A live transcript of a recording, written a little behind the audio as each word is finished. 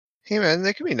Hey man,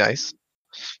 they can be nice.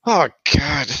 Oh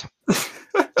god. You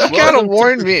Welcome gotta to-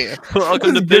 warn me.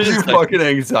 Welcome to This gives Pigeon you Section. fucking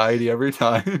anxiety every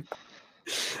time.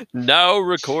 Now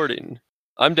recording.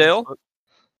 I'm Dale.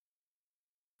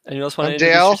 Anyone else want to I'm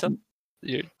introduce Dale. yourself?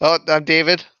 You- Oh, I'm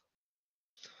David.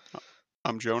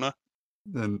 I'm Jonah.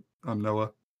 And I'm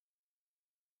Noah.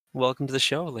 Welcome to the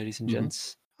show, ladies and Mhm.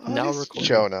 gents. Oh, Now it's recording.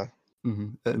 Jonah.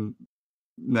 And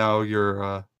now you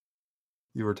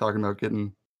were talking about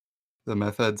getting the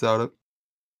meth heads out of.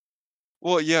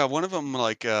 Well, yeah, one of them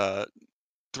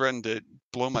threatened to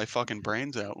blow my fucking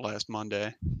brains out last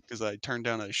Monday because I turned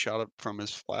down a shot from his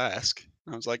flask.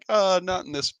 I was like, not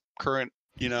in this current,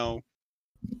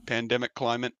 pandemic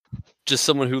climate. Just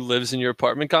someone who lives in your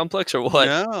apartment complex, or what?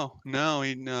 No,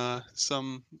 he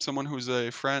someone who's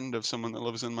a friend of someone that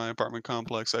lives in my apartment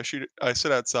complex. I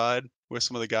sit outside with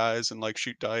some of the guys and like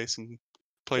shoot dice and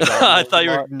play dominoes. I thought a you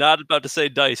were lot. not about to say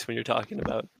dice when you're talking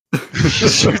about.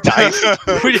 Shoot dice.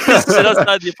 We just sit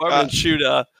outside the apartment and shoot.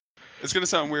 It's gonna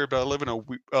sound weird, but I live in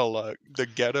the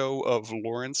ghetto of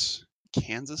Lawrence,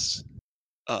 Kansas.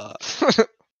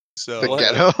 So The What?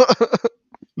 ghetto.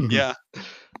 yeah,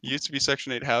 used to be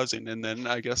Section 8 housing, and then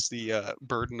I guess the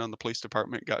burden on the police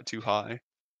department got too high.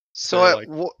 So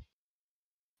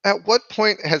at what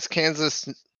point has Kansas?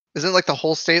 Isn't like the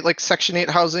whole state like Section 8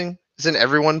 housing? Isn't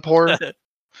everyone poor?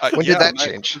 When did that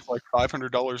change? It's like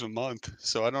 $500 a month.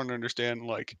 So I don't understand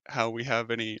like how we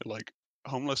have any like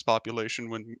homeless population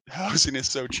when housing is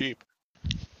so cheap.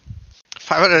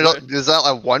 $500. Is that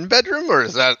like one bedroom or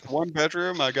is that? One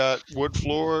bedroom. I got wood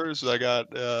floors. I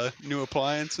got new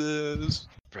appliances.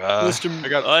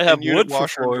 Mr. I have in-unit wood for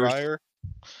washer and floors. dryer.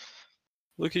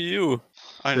 Look at you.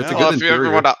 I That's know. a Well, good if you ever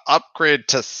interior. want to upgrade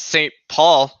to St.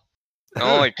 Paul, it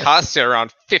only costs you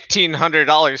around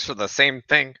 $1,500 for the same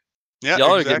thing. Yeah,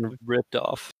 Y'all are exactly. getting ripped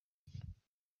off.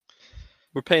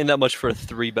 We're paying that much for a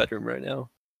 3-bedroom right now.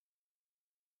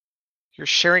 You're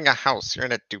sharing a house. You're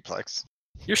in a duplex.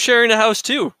 You're sharing a house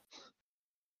too.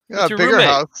 Yeah, a your bigger roommate.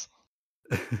 house.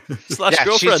 Slash Yeah,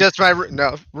 girlfriend. she's just my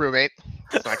roommate.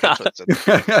 Let's not get twisted.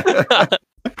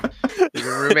 We've been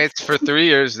roommates for 3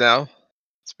 years now.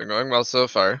 It's been going well so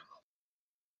far.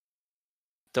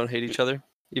 Don't hate each other,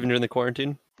 even during the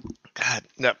quarantine. God,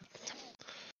 no,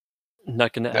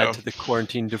 Not going to No. add to the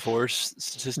quarantine divorce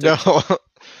statistic. no.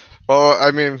 Well,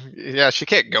 I mean, yeah, she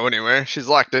can't go anywhere. She's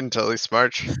locked in till at least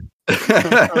March.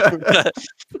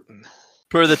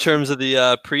 Per the terms of the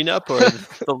prenup or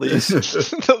the lease.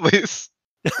 At least.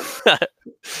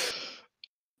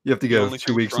 You have to The only give 2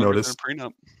 thing weeks stronger than notice. a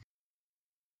prenup.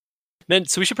 Man,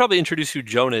 so we should probably introduce who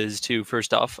Jonah is too.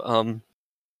 First off,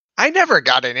 I never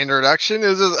got an introduction. It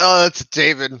was just, oh, it's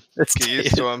David. it's Get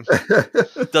used to him.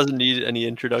 doesn't need any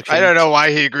introduction. I don't know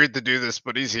why he agreed to do this,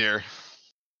 but he's here.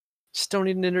 Just don't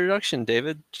need an introduction,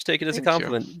 David. Just take it as a Thank you.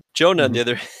 compliment. Jonah, on the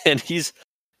other hand, he's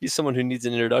someone who needs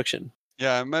an introduction.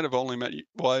 Yeah, I might have only met you.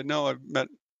 Well, I know I've met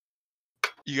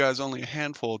you guys only a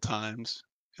handful of times,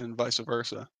 and vice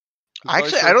versa.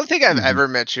 Actually, Vice I don't think I've Mhm. ever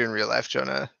met you in real life,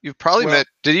 Jonah. You've probably Well- met.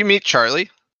 Did you meet Charlie?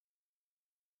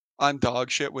 I'm dog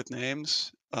shit with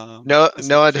names. No, it's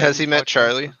Noah, like has he family met podcast.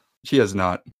 Charlie? He has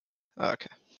not. Oh, okay.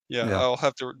 Yeah, Yeah. I'll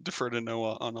have to defer to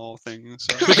Noah on all things.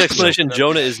 Quick explanation: Whatever.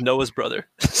 Jonah is Noah's brother.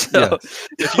 So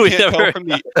If you we can't never- tell from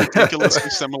the ridiculously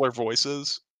similar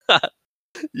voices,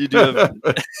 you do have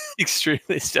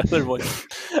extremely similar voice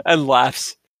and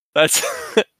laughs. That's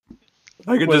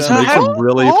I could What just the make hell? some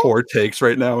really Oh. poor takes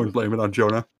right now and blame it on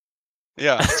Jonah.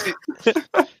 yeah. it's been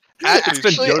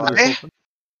Actually, Jonah's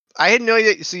I had no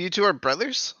idea. So you two are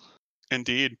brothers?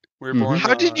 Indeed, we were Mhm. born.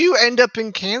 How did you end up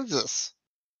in Kansas?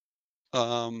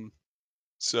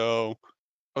 So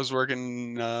I was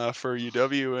working for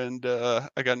UW, and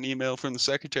I got an email from the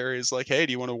secretary. It's like, "Hey,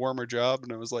 do you want a warmer job?"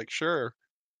 And I was like, "Sure."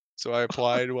 So I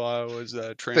applied while I was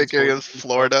Thinking transporting. of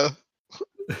Florida,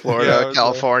 Yeah, Florida, I was like-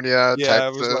 California, yeah, I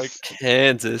was like, Texas.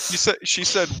 Kansas. She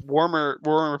said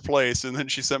warmer place, and then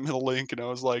she sent me the link, and I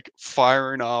was like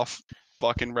firing off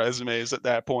fucking resumes at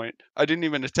that point. I didn't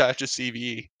even attach a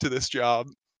CV to this job,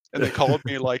 and they called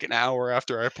me like an hour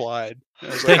after I applied.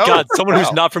 And I was like, Thank "Oh, God, someone who's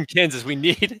wow." not from Kansas. We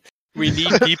need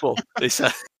people. They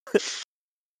said.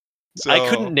 I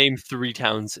couldn't So- name 3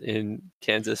 towns in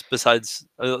Kansas besides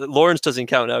Lawrence doesn't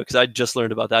count now because I just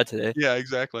learned about that today. Yeah,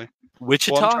 exactly.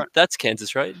 Wichita, try- that's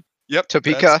Kansas, right? Yep.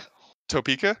 Topeka. that's-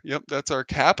 Topeka. Yep, that's our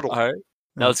capital. All right.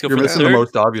 Now let's go You're for the missing the third.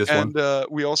 most obvious one. And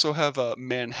we also have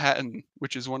Manhattan,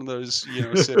 which is one of those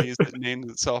cities that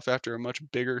names itself after a much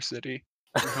bigger city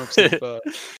in hopes of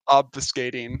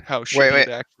obfuscating how shitty wait. it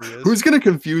actually is. Who's gonna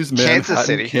confuse Kansas Manhattan,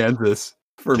 City. Kansas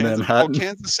for Kansas? Manhattan? Well,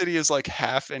 Kansas City is like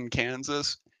half in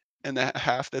Kansas, and the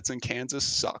half that's in Kansas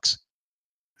sucks.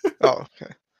 Oh,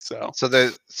 okay.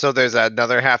 So there's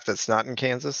another half that's not in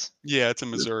Kansas. yeah, it's in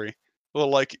Missouri. Well,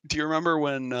 like, do you remember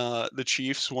when the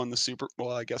Chiefs won the Super?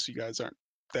 Well, I guess you guys aren't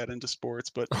that into sports,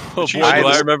 but Oh boy, Chiefs do won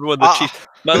I the- remember when the Chiefs.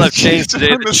 My life changed today.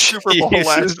 won the Super Bowl Chiefs.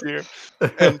 last year,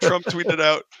 and Trump tweeted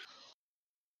out,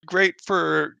 "Great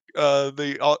for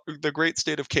the great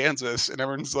state of Kansas," and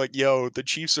everyone's like, "Yo, the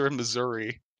Chiefs are in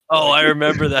Missouri." Oh, Like- I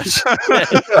remember that.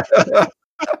 shit.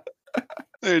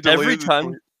 They Every deleted the time,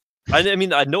 tweet. I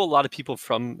mean, I know a lot of people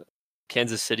from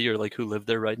Kansas City or like who live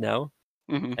there right now,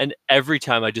 Mhm. and every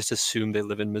time I just assume they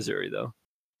live in Missouri, though.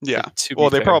 Yeah. Like, to Well,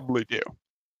 be they fair, probably do.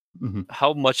 Mhm.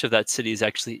 how much of that city is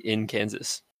actually in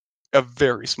Kansas? A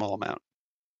very small amount.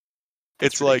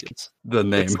 That's It's like ridiculous. The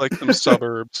name. it's like some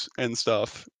suburbs and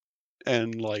stuff,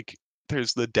 and like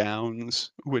there's the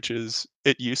Downs, which is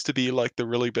it used to be like the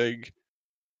really big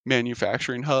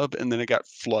manufacturing hub, and then it got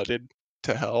flooded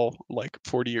to hell like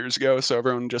 40 years ago. So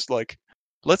everyone just like,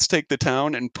 let's take the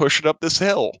town and push it up this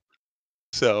hill.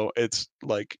 So it's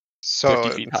like So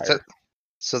 50 feet higher.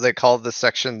 So they call this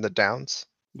section the Downs.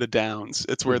 The Downs.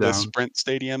 It's The where the Downs. Sprint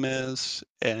Stadium is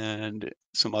and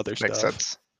some other Makes stuff.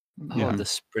 sense. Oh, Yeah. the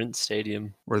Sprint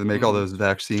Stadium. Where they make all those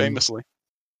vaccines. Famously.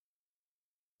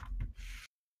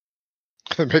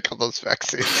 They make all those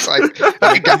vaccines. I heard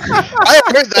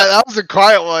that. That was a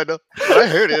quiet one. I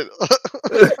heard it.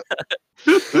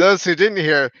 For those who didn't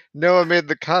hear, Noah made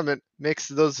the comment, makes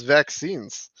those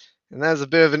vaccines. And that's a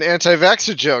bit of an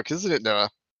anti-vaxxer joke, isn't it, Noah?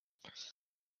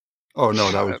 Oh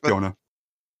no, that was Jonah.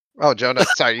 Oh, Jonah.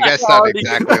 Sorry, you guys sound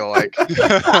exactly alike.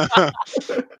 I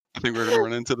think we're gonna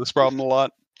run into this problem a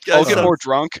lot. I'll get so, more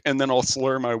drunk and then I'll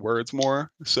slur my words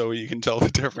more so you can tell the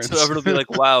difference. so everyone will be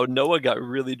like, "Wow, Noah got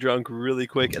really drunk really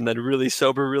quick, and then really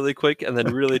sober really quick, and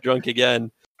then really drunk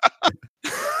again."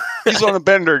 He's on a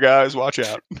bender, guys. Watch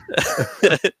out.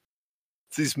 It's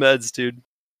these meds, dude.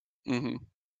 Hmm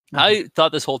I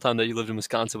thought this whole time that you lived in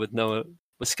Wisconsin with Noah.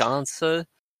 Wisconsin?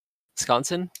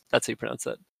 That's how you pronounce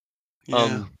that.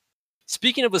 Yeah.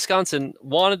 Speaking of Wisconsin,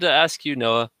 wanted to ask you,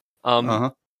 Noah.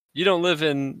 Uh-huh. You don't live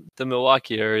in the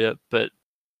Milwaukee area, but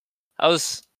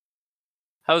how's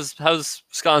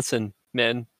Wisconsin,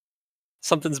 man?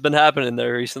 Something's been happening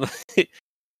there recently.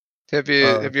 Have you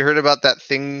heard about that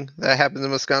thing that happened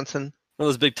in Wisconsin? One of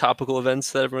those big topical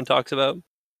events that everyone talks about.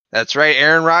 That's right.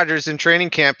 Aaron Rodgers in training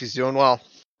camp. He's doing well.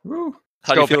 Woo.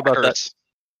 How do you Let's go feel about that? Packers.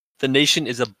 The nation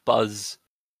is a buzz.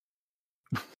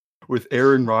 With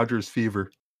Aaron Rodgers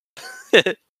fever.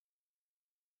 I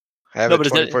have No, it but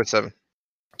is that- 24/7.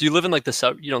 Do you live in like the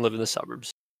sub? You don't live in the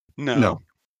suburbs. No.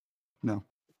 No.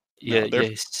 Yeah, they're-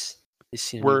 yes. They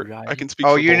seem to We're, be I riding. can speak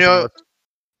Oh, for you both know, of us.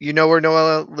 you know where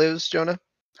Noah lives, Jonah?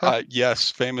 Yes,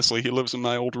 famously, he lives in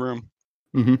my old room.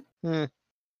 Hmm. Do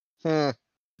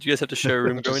you guys have to share a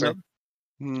room growing up?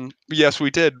 Yes, we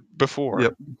did before.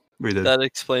 Yep. We did. That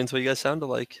explains what you guys sound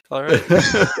alike. All right.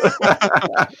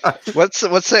 What's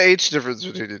the age difference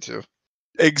between you two?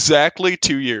 Exactly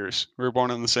 2 years. We were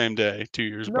born on the same day, 2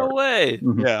 years No apart. way.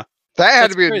 Mhm. Yeah. That had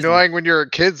That's to be crazy. annoying when you were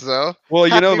kids, though. Well,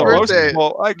 you know Happy the most. birthday,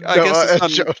 Well, I Noah guess and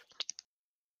it's Jonah.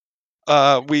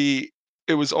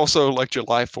 it was also like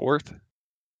July 4th.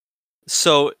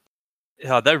 So,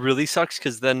 yeah, that really sucks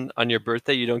because then on your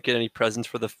birthday you don't get any presents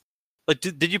for the. Like,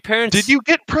 did your parents? Did you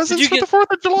get presents you for get- the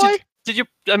 4th of July? Did you?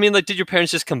 I mean, like, did your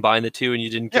parents just combine the two and you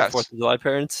didn't get Yes. 4th of July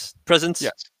presents?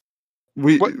 Yes.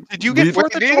 We What did you get we-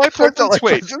 4th of You didn't July get 4th of July presents?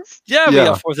 Wait, presents? Yeah, we Yeah.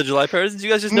 got 4th of July presents. You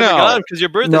guys just never No. got them because your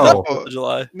birthday's No. not 4th of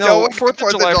July. No, no, we 4th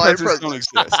got of July presents don't presents.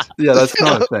 exist. Yeah, that's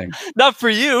not a thing. Not for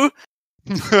you.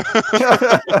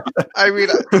 I mean,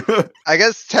 I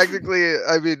guess technically,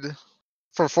 I mean,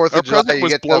 for 4th Our of July, present you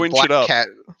was get the blowing black shit up. cat.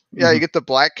 Yeah, you get the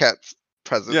black cat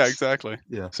presents. Yeah, exactly.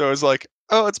 Yeah. So it's like,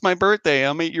 oh, it's my birthday.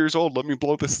 I'm 8 years old. Let me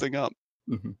blow this thing up.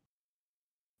 Mhm.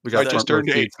 We I got just front row turned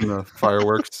 8. seats in the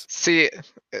fireworks. See,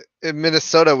 in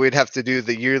Minnesota, we'd have to do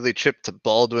the yearly trip to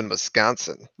Baldwin,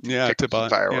 Wisconsin. Yeah, Pick to up some buy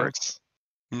fireworks.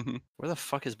 Yeah. hmm Where the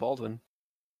fuck is Baldwin?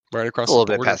 Right across A little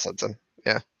the bit border. past Hudson.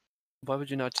 Why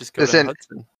would you not just go Listen, to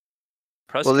Hudson? Well,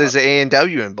 Prescott. there's the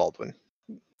A&W in Baldwin.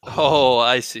 Oh,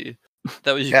 I see.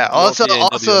 That was Yeah. blow up Also, the A&W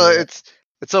also, in there.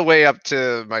 it's a way up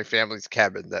to my family's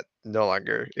cabin that no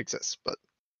longer exists, but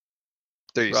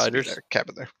there used to be Riders? their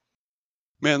cabin there.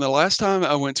 Man, the last time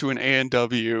I went to an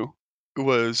A&W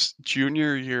was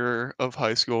junior year of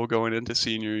high school going into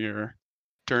senior year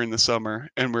during the summer,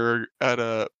 and we were at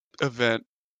a event,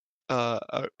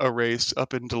 a race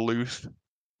up in Duluth,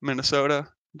 Minnesota.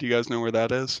 Do you guys know where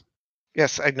that is?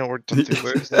 Yes, I know where Duluth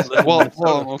is. Live in Well,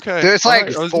 Minnesota. okay. There's all like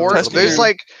right, I was four. testing There's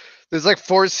you. like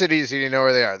 4 cities, and you know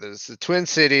where they are. There's the Twin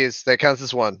Cities. That counts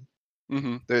as one.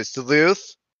 Mhm, There's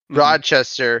Duluth, mhm.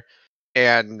 Rochester,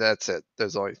 and that's it.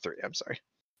 There's only 3. I'm sorry.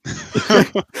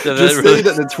 Just say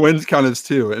that the twins count as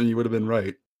 2, and you would have been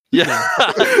right. Yeah.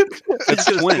 It's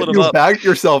Just twins. split 'em You up. backed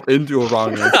yourself into a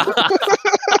wrong answer.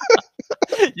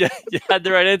 Yeah, you had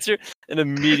the right answer and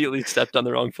immediately stepped on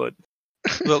the wrong foot.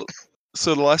 Well,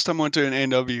 so the last time I went to an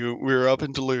A&W, we were up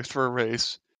in Duluth for a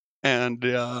race, and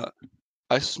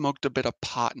I smoked a bit of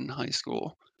pot in high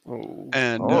school. Oh.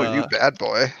 And you bad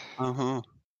boy.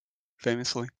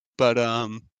 famously. But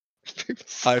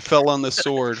I fell on the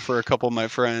sword for a couple of my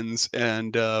friends,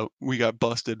 and we got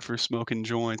busted for smoking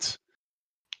joints.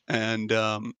 And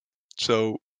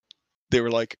so they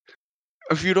were like,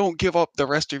 if you don't give up the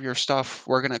rest of your stuff,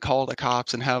 we're gonna call the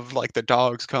cops and have like the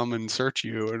dogs come and search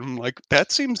you. And I'm like,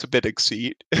 that seems a bit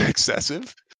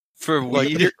excessive. For Like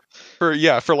weed?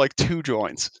 for like 2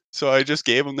 joints. So I just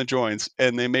gave them the joints,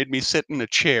 and they made me sit in a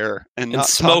chair and And not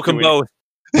smoke talk them to both.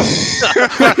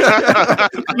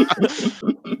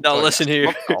 Now So I listen here.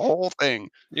 smoked the whole thing.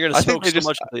 You're I gonna think smoke they so just-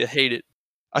 much until you hate it.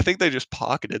 I think they just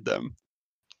pocketed them.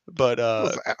 But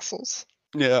Those assholes.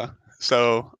 yeah.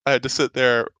 So I had to sit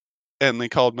there, and they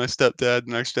called my stepdad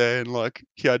the next day, and look,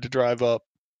 he had to drive up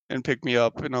and pick me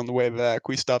up, and on the way back,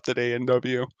 we stopped at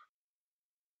A&W.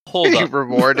 Hold He up.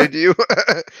 rewarded you.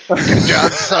 Good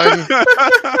job, son.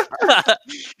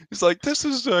 He's like, this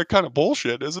is kind of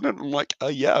bullshit, isn't it? I'm like,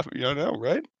 yeah, you know,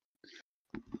 right?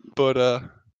 But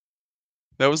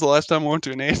that was the last time I went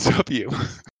to an A&W.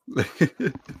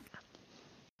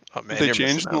 Oh man, Have they you're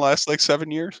changed missing in the out. last like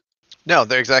 7 years? No,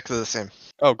 they're exactly the same.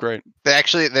 Oh, great.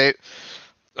 They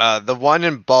the one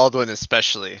in Baldwin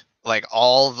especially, like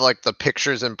all of like the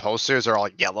pictures and posters are all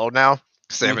yellow now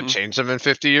because they haven't Mhm. changed them in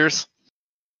 50 years.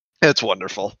 It's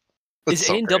wonderful. It's Is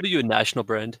so great. A&W a national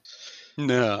brand?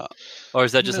 No. Or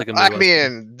is that just No, like a I Midwest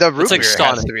brand? mean, the root It's like beer has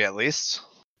Sonic. to be at least.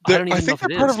 I don't even I know think if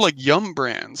they're it part is. of like Yum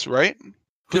Brands, right? Who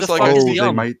the Just like fuck I is Oh, see- they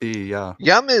Yum? might be, yeah.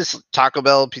 Yum is Taco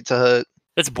Bell, Pizza Hut.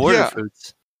 That's Border Yeah.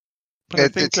 Foods. But I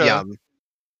think It's Yum.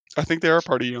 I think they are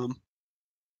part of Yum.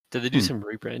 Did they do Hmm. some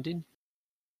rebranding?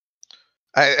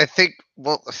 I think.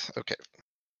 Well, okay.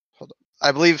 Hold on.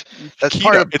 I believe that's Chiquita.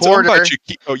 part of It's owned by Border.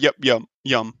 Chiquita. Oh, yep,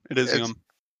 Yum. It is It's- Yum.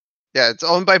 Yeah, it's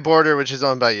owned by Border, which is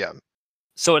owned by Yum.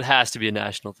 So it has to be a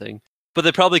national thing. But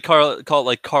they probably call it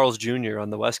like Carl's Jr. on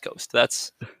the West Coast.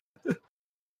 That's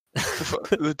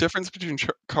The difference between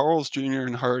Carl's Jr.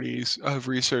 and Hardee's, I've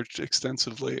researched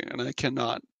extensively, and I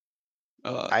cannot.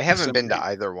 I haven't been to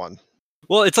disseminate. either one.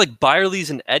 well, it's like Byerly's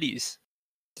and Eddie's.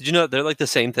 Did you know they're like the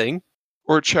same thing?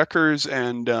 Or Checkers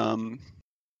and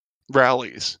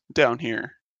Rallies down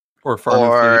here. Or Farm and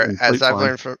Or Fleet and as Fleet I've Farm.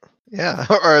 learned from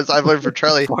or as I've learned from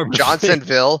Charlie, Farm and Fleet.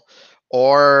 Johnsonville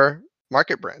or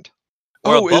Market Brand.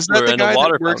 Or a Oh, is that bubbler the and a guy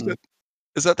water that works fountain.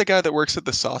 Is that the guy that works at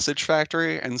the sausage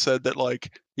factory and said that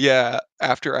like, yeah,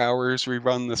 after hours we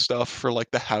run the stuff for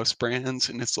like the house brands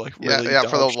and it's like Yeah, really yeah,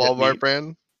 for the dog shit Walmart meat?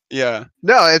 brand. Yeah.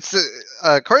 No, it's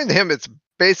according to him, it's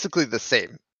basically the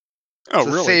same. Oh, It's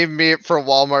the really? same meat for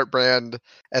Walmart brand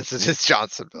as it is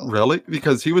Johnsonville. Really?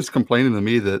 Because he was complaining to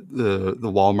me that the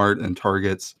Walmart and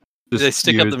Targets just They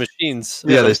stick up use- the machines.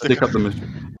 Yeah, Yeah, they they stick up the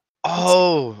machine.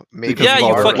 Oh, maybe. Because Yeah, of you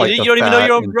all the, fucking like, idiot. the You don't even know fat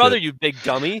your own and brother, shit. you big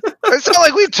dummy. It's not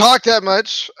like we talk that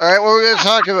much. All right, what are we gonna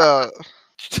talk about?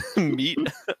 Meat.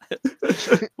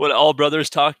 What all brothers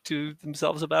talk to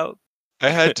themselves about. I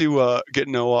had to get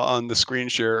Noah on the screen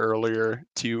share earlier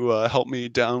to help me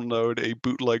download a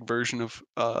bootleg version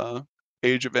of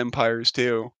Age of Empires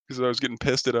 2 because I was getting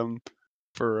pissed at him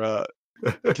for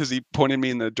because he pointed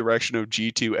me in the direction of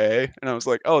G2A and I was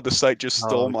like, oh, the site just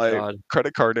stole Oh, my God.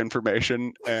 credit card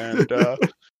information and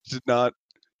did not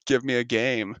give me a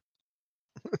game.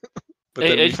 But Hey,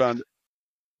 then we Age- found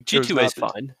G2A is not the-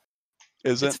 fine.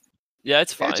 is it? It's yeah,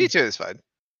 it's Yeah, fine. G2 is fine.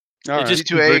 All it right. just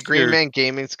G2A, converts Green your- Man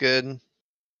Gaming's good.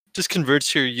 Just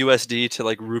converts your USD to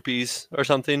like rupees or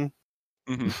something.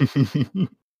 Mhm.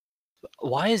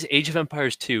 Why is Age of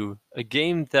Empires 2 a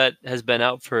game that has been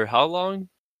out for how long?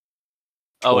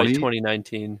 Oh, wait, 20?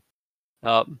 2019.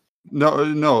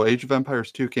 No, Age of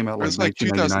Empires 2 came out It was like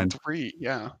like 1999. 2003,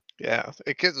 yeah, Yeah,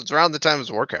 it's around the time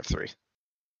as Warcraft 3.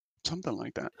 something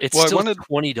like that. It's Well, I still wanted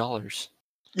 $20.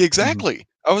 exactly.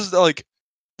 I was like,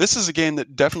 this is a game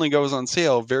that definitely goes on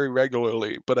sale very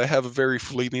regularly, but I have a very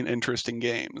fleeting interest in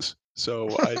games, so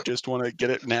I just want to get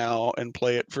it now and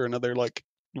play it for another like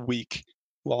week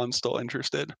while I'm still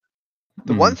interested.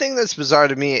 The Hmm. one thing that's bizarre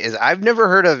to me is I've never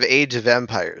heard of Age of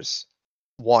Empires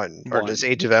 1 or One. just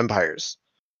Age of Empires.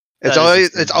 That It's is always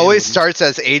insane. it's always starts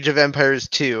as Age of Empires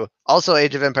 2. Also,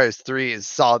 Age of Empires 3 is a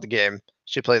solid game.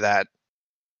 Should play that.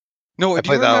 No, I do you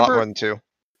played that a lot remember? more than 2. Do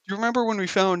you remember when we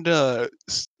found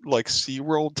like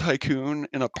SeaWorld Tycoon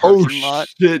in a Oh parking lot?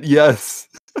 shit! Yes.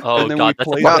 Oh, And then God, we that's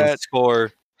a played fucking that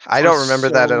score. I for don't remember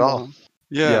that so at all. long.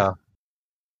 Yeah.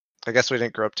 I guess we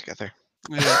didn't grow up together.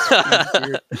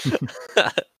 Yeah, it's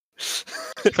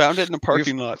weird. Found it in a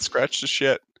parking lot. Scratched the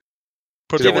shit.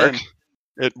 Put Did it work? in.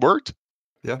 It worked.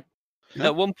 Yeah. Yeah.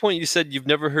 At one point, you said you've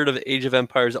never heard of Age of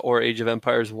Empires or Age of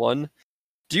Empires 1.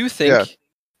 Do you Yeah.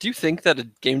 think that a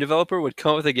game developer would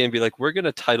come up with a game and be like, we're going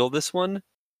to title this one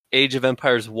Age of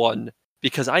Empires 1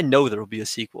 because I know there will be a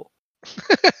sequel?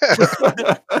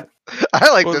 I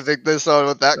like Well, to think this on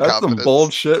with that That's some confidence.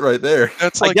 bold shit right there.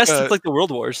 That's I like guess it's like the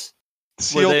World Wars.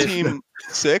 SEAL they- Team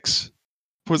 6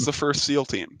 was the first SEAL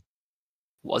team.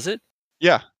 Was it?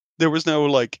 Yeah. There was no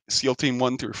like SEAL Team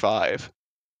 1 through 5.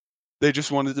 They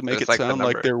just wanted to make It's it like the sound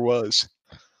like number. there was.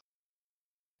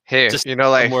 Here, Just you know,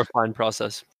 A like more fine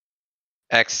process.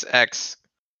 XX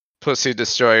Pussy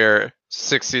Destroyer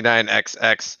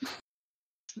 69XX.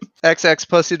 XX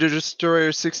Pussy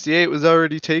Destroyer 68 was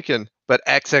already taken, but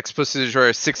XX Pussy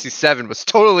Destroyer 67 was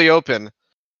totally open.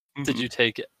 Did Mhm. you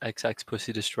take XX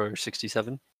Pussy Destroyer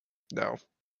 67? No,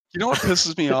 You know what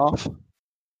pisses me off?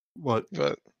 What?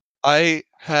 but I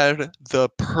had the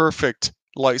perfect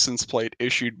license plate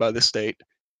issued by the state.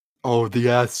 Oh,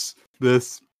 yes.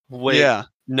 This. Wait, Yeah.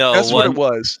 no. Guess what it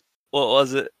was? What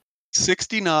was it?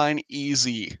 69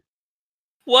 EZ.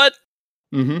 What?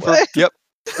 Mm-hmm. what? Yep.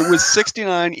 It was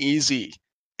 69 EZ.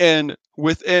 And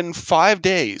within 5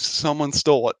 days, someone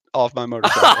stole it off my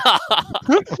motorcycle.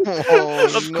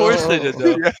 Oh, Of course they did,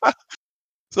 though. Yeah.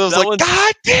 So I was That like, one's-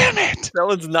 God damn it! That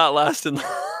one's not lasting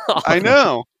long. I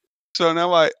know. So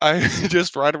now I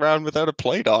just ride around without a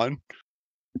plate on.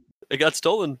 It got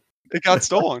stolen. It got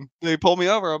stolen. They pull me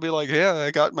over. I'll be like, yeah,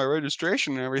 I got my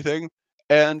registration and everything.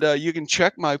 And you can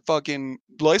check my fucking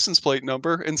license plate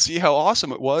number and see how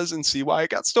awesome it was and see why it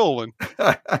got stolen.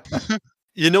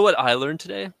 You know what I learned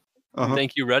today? Uh-huh.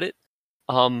 Thank you, Reddit.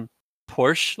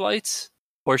 Porsche lights,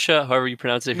 Porsche, however you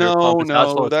pronounce it. If you're a No, pompous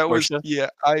asshole, no, it's that was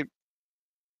Porsche.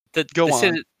 Go they say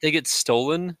on. that they get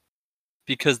stolen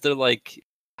because they're like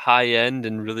high end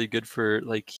and really good for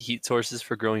like heat sources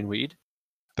for growing weed.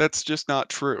 That's just not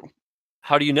true.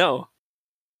 How do you know?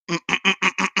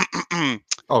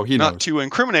 Oh, he Not knows. to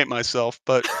incriminate myself,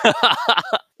 but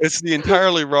it's the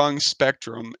entirely wrong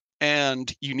spectrum,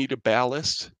 and you need a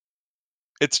ballast.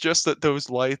 It's just that those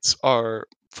lights are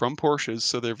from Porsches,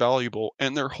 so they're valuable,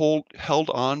 and they're held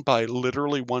on by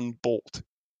literally one bolt.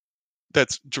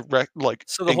 That's direct, like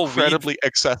So the whole weed- incredibly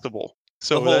accessible.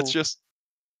 So the that's whole- just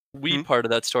Weed part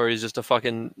of that story is just a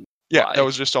fucking yeah, lie. that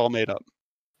was just all made up.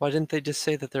 Why didn't they just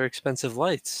say that they're expensive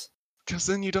lights Because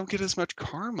then you don't get as much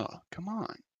karma. Come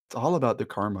on, It's all about the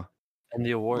karma. and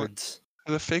the awards?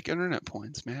 the fake internet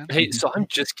points, man. Hey, so I'm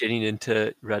just getting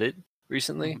into Reddit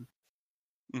recently.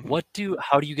 Mhm.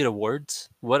 How do you get awards?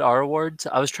 What are awards?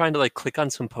 I was trying to like click on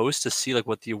some posts to see like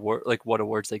what the award, like what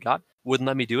awards they got. Wouldn't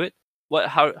let me do it. What?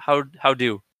 How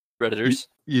do Redditors?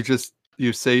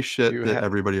 You say shit You that ha-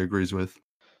 everybody agrees with.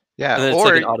 Yeah, And then it's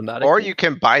like an automatic or thing? you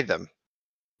can buy them.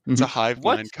 It's a Mhm. hive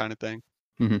What? mind kind of thing.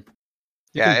 You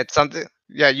Yeah, can- it's something.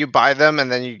 Yeah, you buy them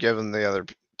and then you give them the other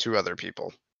two other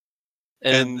people.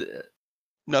 And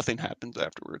Nothing happens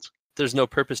afterwards. there's no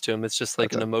purpose to them. It's just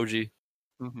like an emoji.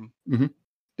 Hmm.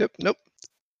 Yep, nope.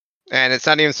 And it's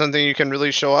not even something you can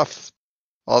really show off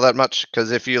all that much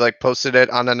because if you like posted it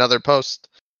on another post,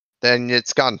 then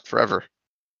it's gone forever.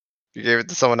 If you gave it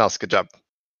to someone else, good job.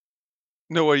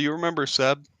 Noah, you remember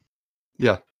Seb?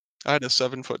 Yeah. I had a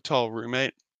 7-foot tall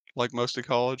roommate, like most of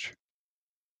college,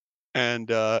 and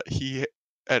he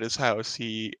at his house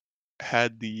he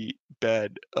had the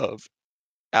bed of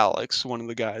Alex, one of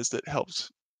the guys that helps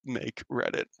make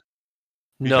Reddit.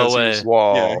 No Because he way. was-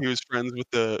 Whoa. Yeah, he was friends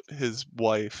with his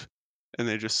wife, and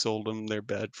they just sold him their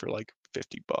bed for like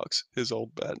 $50. His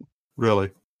old bed.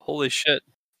 Really. Holy shit.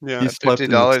 Yeah, He slept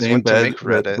in the $50 same went to bed make that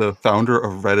Reddit. the founder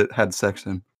of Reddit had sex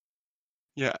in.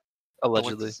 yeah.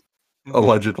 Allegedly. Mhm.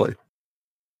 Allegedly.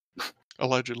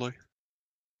 Allegedly.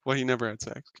 Well, he never had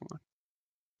sex. Come on.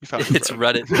 He found his It's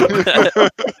Reddit.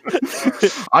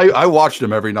 I watched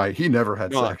him every night. He never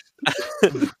had Come on.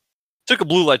 sex. Took a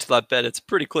blue light to that bed. It's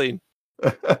pretty clean.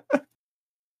 Oh,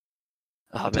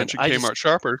 man, Attention I Kmart just-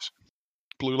 shoppers.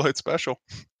 Blue light special.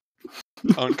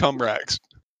 On cum rags.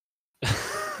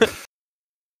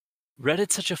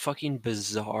 Reddit's such a fucking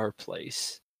bizarre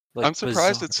place. Like, I'm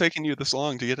surprised bizarre. it's taking you this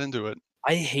long to get into it.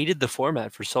 I hated the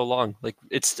format for so long. Like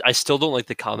I still don't like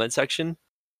the comment section.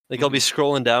 Like I'll be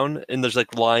scrolling down and there's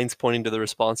like lines pointing to the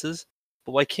responses.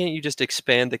 But why can't you just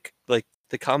expand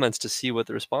the comments to see what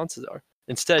the responses are?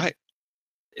 Instead,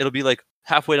 it'll be like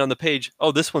halfway down the page,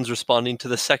 oh, this one's responding to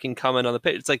the second comment on the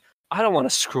page. It's like I don't want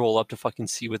to scroll up to fucking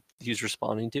see what he's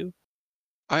responding to.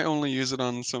 I only use it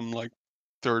on some like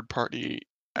third party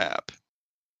app.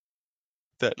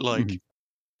 that like Mhm.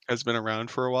 has been around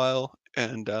for a while,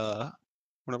 and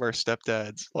one of our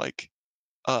stepdads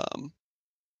um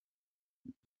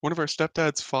one of our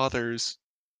stepdad's father's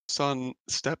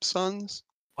stepsons.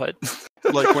 What?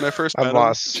 Like when I first I'm met him.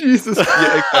 lost. Jesus.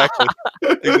 Yeah, exactly.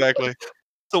 Exactly.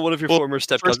 So one of your Well, former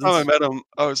the first time I step-cousins? met him,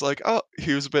 I was like, oh,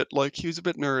 he was a bit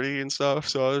nerdy and stuff.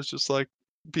 So I was just like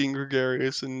being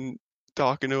gregarious and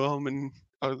talking to him, and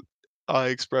I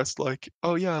expressed like,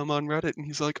 oh yeah, I'm on Reddit, and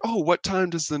he's like, oh, what time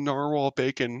does the narwhal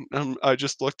bacon? I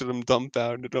just looked at him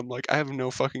dumbfounded. I'm like, I have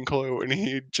no fucking clue, and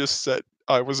he just said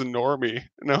I was a normie,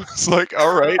 and I was like,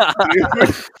 all right,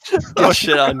 dude, Get like,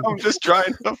 shit on. I'm just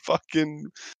trying to fucking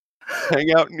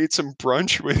hang out and eat some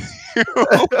brunch with you.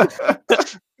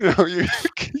 You're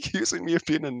accusing me of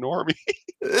being a normie.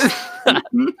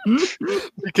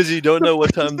 Because you don't know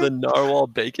what time the narwhal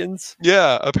bacons?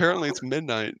 Yeah, apparently it's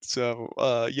midnight. So,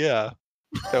 yeah,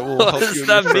 that will What help does you in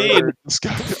your that mean? further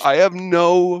discussion. I have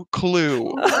no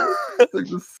clue. It's like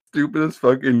the stupidest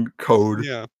fucking code.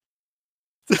 Yeah,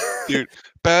 dude,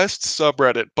 best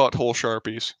subreddit butthole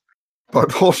sharpies.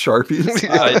 Butthole Sharpies.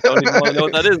 I don't even wanna know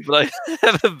what that is, but I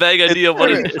have a vague idea of what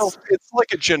it is. It's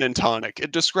like a gin and tonic.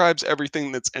 It describes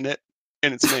everything that's in it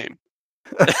and its name.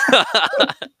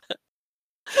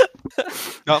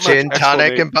 Not much Gin,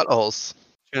 tonic, explanation. and buttholes.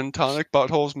 Gin tonic,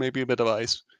 buttholes, maybe a bit of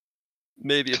ice.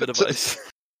 Maybe a bit of ice.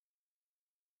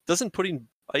 Doesn't putting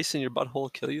ice in your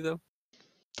butthole kill you, though?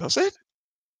 Does it?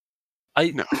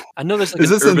 I No. I know there's, like,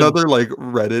 Is an this urban another like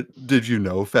Reddit did you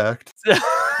know fact?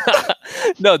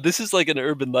 No, this is like an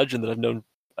urban legend that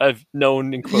I've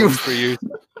known in You- quotes for years.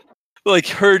 Like,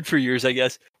 heard for years, I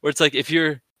guess, where it's like if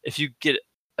you get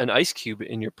an ice cube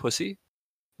in your pussy,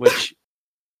 which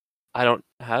I don't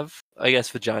have, I guess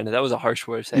vagina, that was a harsh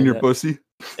way of saying In your that. pussy?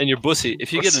 In your bussy.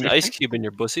 If you get an Pussy. ice cube in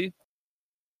your bussy,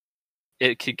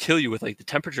 it could kill you with, like, the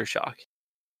temperature shock.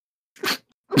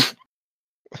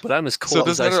 But I'm as So cold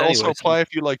does as ice that also anyway, so apply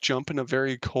if you like jump in a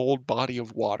very cold body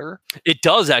of water? it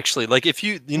does actually. Like, if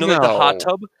you know, like the hot No.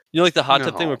 tub? You know, like the hot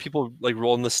tub thing No. where people, like,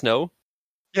 roll in the snow?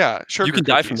 Yeah, sugar You can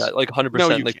die from cookies. that, like, 100%,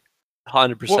 No, you like,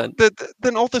 can't. 100%. Well,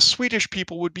 then all the Swedish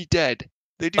people would be dead.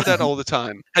 They do that all the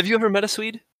time. Have you ever met a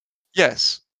Swede?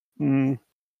 Yes. Mm,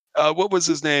 What was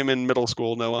his name in middle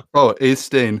school, Noah? Oh, Ace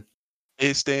Stain.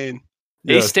 Astain.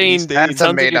 Yes. A-Stain That's a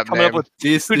sounds like you're made-up coming up name. with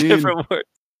Ace two Stain. different words.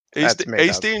 That's made up.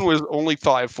 Astain was only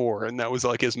 5'4", and that was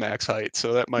like his max height,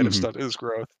 so that might have Mhm. stunted his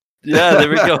growth. Yeah, there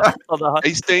we go. All the hot-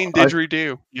 Astain I-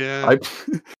 didgeridoo. Yeah.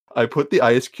 I put the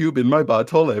ice cube in my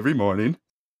butthole every morning.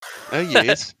 Oh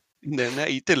yes. And then I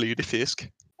eat the lutefisk.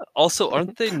 Also,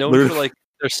 aren't they known Literally. for, like,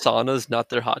 their saunas, not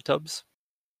their hot tubs?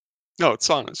 No, it's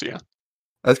saunas. Yeah.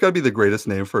 That's got to be the greatest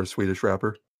name for a Swedish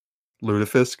rapper.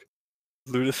 Lutefisk.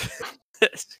 Ludafist.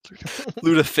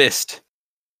 Ludafist.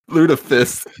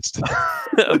 Lutefisk.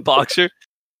 A boxer.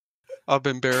 I've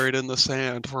been buried in the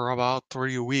sand for about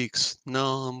 3 weeks. Now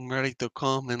I'm ready to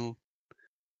come and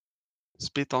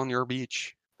spit on your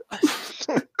beach.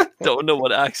 Don't know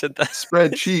what accent that's.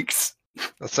 Spread cheeks.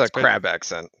 That's a crab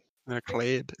accent.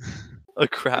 Clade. A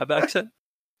crab accent?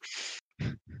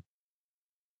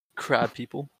 Crab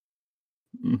people.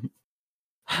 Mhm.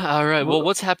 All right. Well, Well-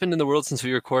 what's happened in the world since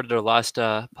we recorded our last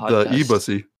podcast? The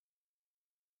e-bussy.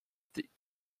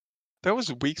 That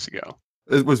was weeks ago.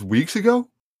 It was weeks ago?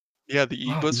 Yeah, the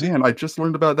Oh, e-bussy. man, I just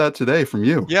learned about that today from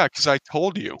you. Yeah, because I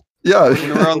told you. Yeah. When we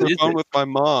were on What the is phone it? with my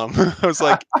mom, I was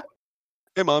like,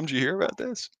 "Hey, mom, did you hear about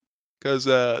this?" Because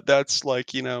that's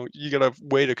like, you gotta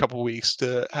wait a couple weeks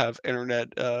to have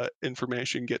internet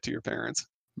information get to your parents.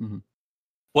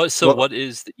 What? So, Well- what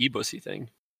is the e-bussy thing?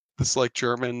 This like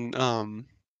German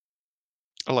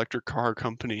electric car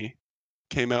company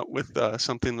came out with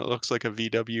something that looks like a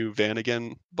VW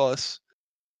Vanagon bus,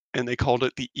 and they called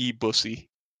it the e-bussy.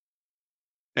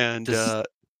 And This-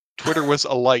 Twitter was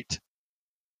alight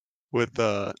with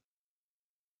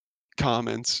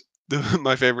comments.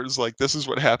 My favorite is like, "This is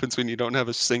what happens when you don't have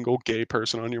a single gay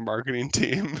person on your marketing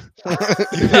team.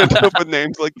 You end up with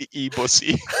names like the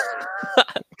e-bussy."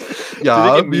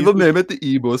 Yeah, it we means- will name it the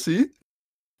e-bussy. Do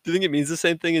you think it means the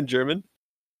same thing in German?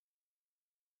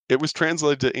 It was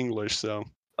translated to English, so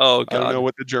Oh I don't know God,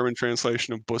 what the German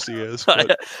translation of bussy is, I,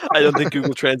 but don't think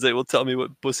Google Translate will tell me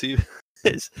what bussy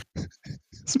is.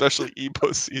 especially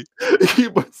e-bussy.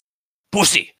 E-bussy.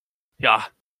 Bussy. Yeah.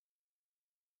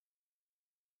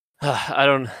 I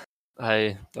don't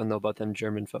know about them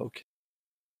German folk.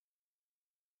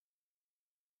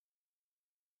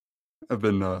 I've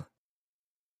been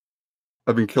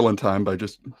killing time by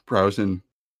just browsing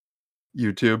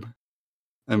YouTube.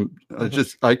 And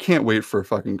I can't wait for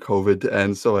fucking COVID to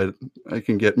end so I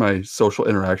can get my social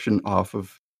interaction off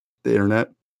of the internet.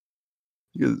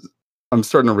 Because I'm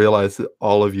starting to realize that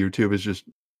all of YouTube is just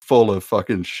full of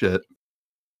fucking shit.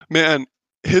 Man,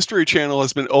 History Channel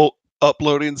has been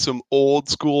uploading some old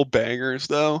school bangers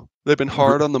though. They've been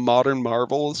hard on the modern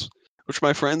marvels, which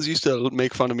my friends used to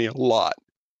make fun of me a lot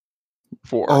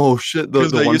for. Oh shit,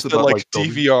 Because the I ones used to about like like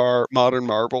building- DVR modern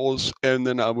marvels, and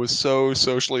then I was so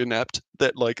socially inept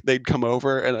that like they'd come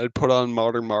over and I'd put on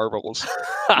modern marvels.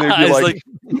 They'd be It's like,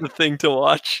 like the thing to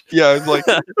watch. yeah, I was like,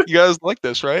 you guys like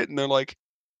this, right? And they're like,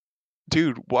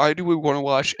 dude, why do we want to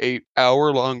watch a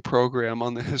hour-long program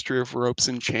on the history of ropes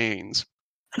and chains?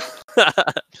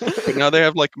 But now they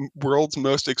have like world's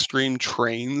most extreme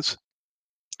trains.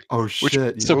 Oh Which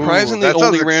shit. Yeah. surprisingly that sounds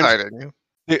only ran. exciting.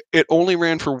 It only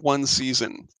ran for one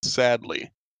season,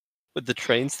 sadly. With the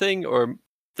trains thing or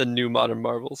the new modern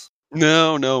marvels?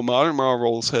 No, Modern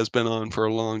Marvels has been on for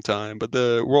a long time, but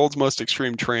the world's most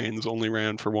extreme trains only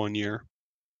ran for 1 year.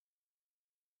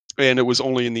 And it was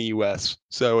only in the US.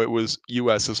 So it was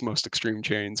US's most extreme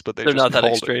trains, but they They're just not that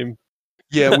called it. extreme.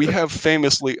 Yeah, we have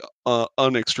famously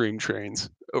unextreme trains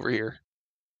over here.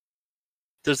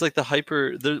 There's like the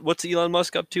hyper. What's Elon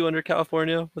Musk up to under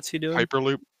California? What's he doing?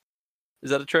 Hyperloop. Is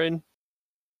that a train?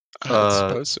 I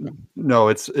suppose so. No,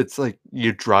 it's like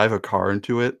you drive a car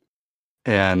into it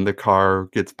and the car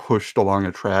gets pushed along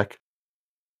a track.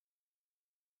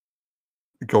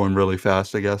 Going really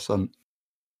fast, I guess. So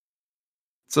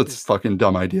it's a fucking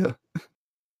dumb idea.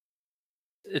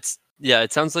 It's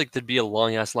it sounds like there'd be a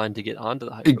long ass line to get onto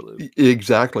the Hyperloop.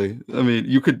 Exactly. I mean,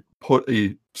 you could put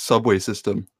a subway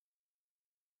system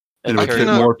and it I would fit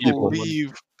cannot more people.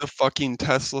 believe the fucking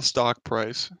Tesla stock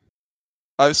price.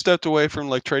 I've stepped away from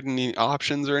like trading any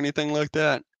options or anything like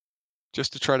that,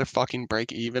 just to try to fucking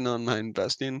break even on my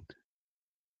investing.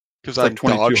 Because I'm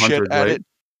like dog shit 2200, at right? it.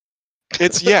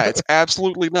 It's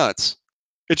absolutely nuts.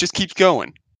 It just keeps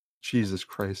going. Jesus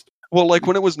Christ. Well, like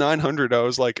when it was 900, I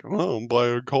was like, oh, I'll buy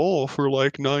a call for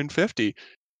like 950.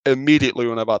 Immediately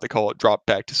when I bought the call, it dropped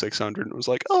back to 600 and it was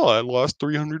like, oh, I lost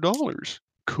 $300.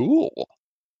 Cool.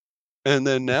 And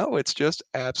then now it's just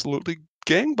absolutely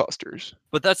gangbusters.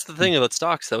 But that's the thing about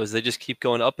stocks, though, is they just keep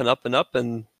going up and up and up,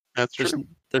 and That's true.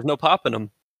 there's no pop in them.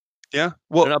 Yeah.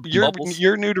 Well, not bubbles.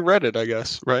 you're new to Reddit, I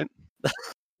guess, right?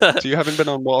 So you haven't been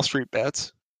on Wall Street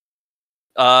Bets?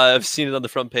 I've seen it on the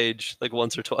front page like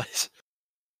once or twice.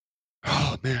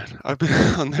 Oh man, I've been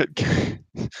on that.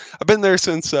 I've been there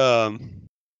since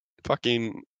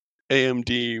fucking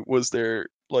AMD was their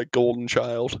like golden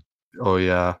child, Oh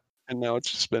yeah. and now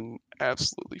it's just been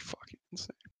absolutely fucking insane.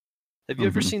 Have you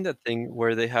ever Mhm. seen that thing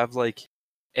where they have like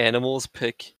animals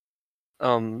pick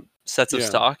sets of Yeah.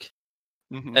 stock,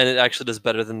 Mhm. and it actually does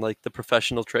better than like the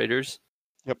professional traders?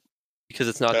 Yep. Because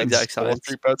it's not That's exact Wall science.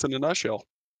 Street Bets in a nutshell.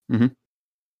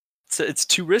 It's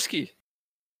too risky.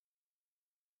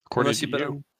 According Unless to you bet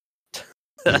you.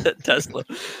 on Tesla.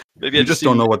 Maybe You I just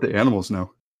don't know what the animals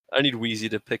know. I need Wheezy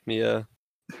to pick me a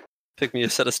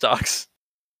set of stocks.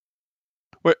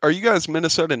 Wait, are you guys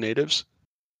Minnesota natives?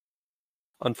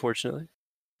 Unfortunately,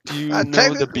 Do you Uh, know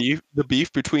the technically-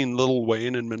 beef between Lil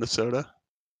Wayne and Minnesota?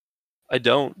 I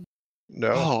don't.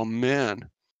 No, Oh man,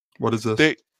 What is this?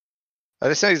 they I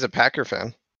just know he's a Packer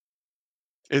fan.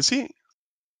 is he?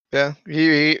 Yeah,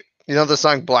 he you know the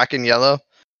song Black and Yellow?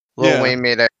 Lil Yeah. Wayne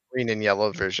made a green and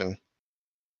yellow version.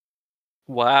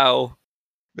 Wow.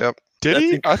 Yep. Did That's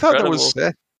he? I thought that was.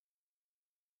 Yeah.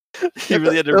 He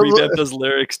really had to revamp those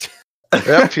lyrics.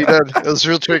 Yep, he did. It was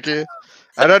real tricky.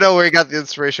 I don't know where he got the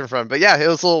inspiration from, but yeah, it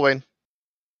was Lil Wayne.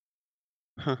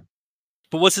 But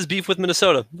what's his beef with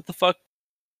Minnesota? What the fuck?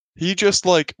 He just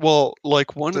like one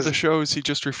of the Does- shows he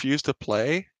just refused to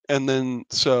play, and then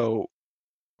so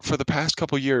for the past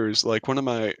couple years, like one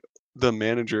of the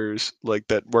managers like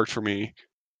that worked for me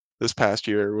this past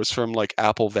year was from like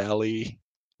Apple Valley,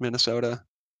 Minnesota,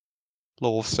 a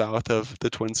little south of the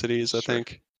Twin Cities, I Sure.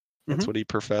 think. That's Mhm. what he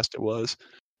professed it was.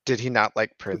 Did he not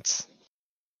like Prince?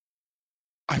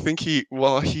 I think he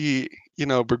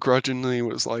begrudgingly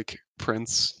was like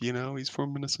Prince, he's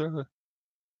from Minnesota.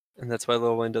 And that's why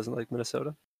Lil Wayne doesn't like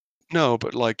Minnesota. No,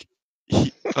 but like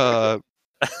he Lil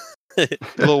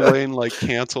Wayne like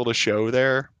canceled a show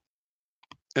there,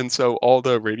 and so all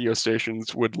the radio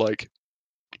stations would like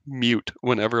mute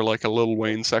whenever like a Lil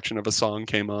Wayne section of a song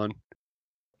came on.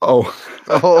 Oh,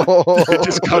 Oh, They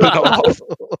just cut it off.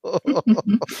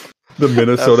 the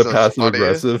Minnesota so passive funny.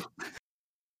 aggressive.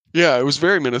 Yeah, it was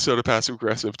very Minnesota passive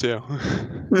aggressive too.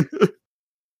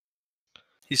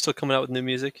 He's still coming out with new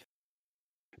music.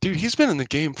 Dude, he's been in the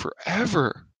game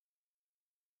forever.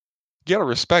 You gotta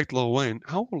respect Lil Wayne.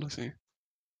 How old is he? I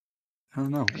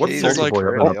don't know. What's He's Soulja like Boy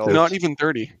really up old. to? not even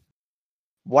 30.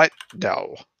 What?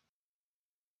 No.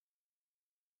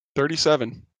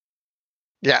 37.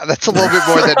 Yeah, that's a little bit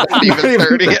more than not even Not even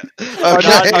 30. that.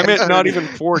 Okay. I meant not even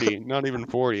 40. Not even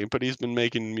 40. But he's been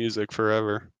making music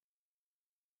forever.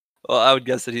 Well, I would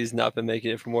guess that he's not been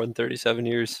making it for more than 37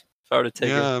 years. If I were to take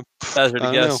a Yeah. hazard I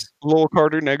to don't know. guess. Lowell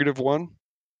Carter, -1.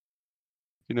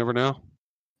 You never know.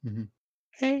 Mhm.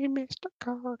 Hey, Mr.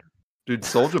 Carter. Dude,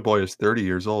 Soldier Boy is 30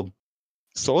 years old.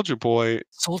 Soldier Boy.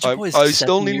 Soldier Boy is I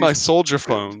still 7 need my years. Soldier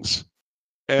phones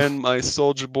and my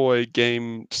Soldier Boy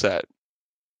game set.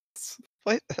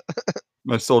 What?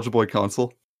 My Soldier Boy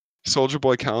console. Soldier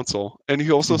Boy console. And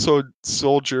he also sold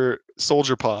soldier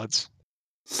pods.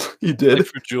 He did. Like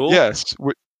for Jewel? Yes.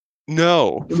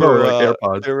 No, No, for like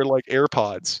AirPods. they were like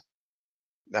AirPods.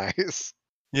 Nice.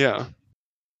 Yeah.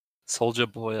 Soldier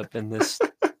Boy up in this.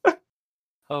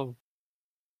 Oh,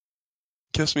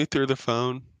 Kiss Me Through the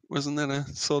Phone. Wasn't that a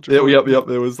Soldier Boy? Yep.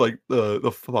 It was like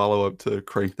the follow up to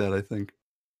Crank That, I think.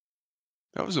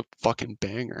 That was a fucking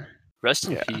banger. rest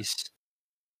in Yeah. peace.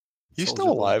 He's Soulja still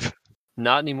Boy. alive.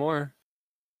 Not anymore.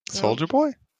 Soldier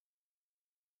Boy?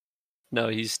 No,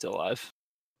 he's still alive.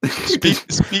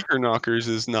 Speaker Knockers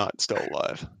is not still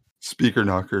alive. Speaker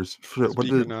Knockers. What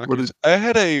Speaker did Knockers. I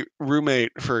had a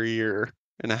roommate for a year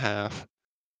and a half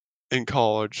in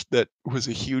college that was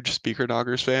a huge Speaker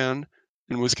Knockers fan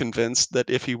and was convinced that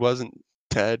if he wasn't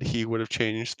Ted, he would have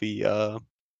changed the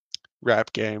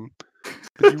rap game.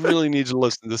 But you really need to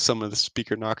listen to some of the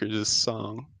Speaker Knockers'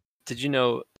 song. Did you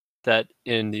know that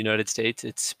in the United States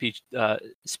it's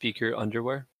speaker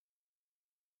underwear?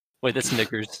 Wait, that's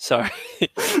knickers. Sorry.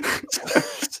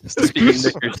 Speaking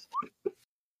knickers.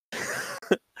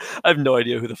 I have no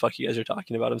idea who the fuck you guys are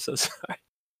talking about. I'm so sorry.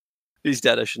 He's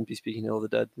dead. I shouldn't be speaking ill of the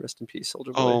dead. Rest in peace,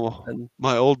 Soldier Boy. Oh, And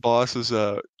my old boss is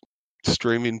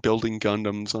streaming Building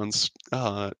Gundams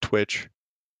on Twitch.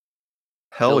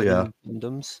 Hell yeah. building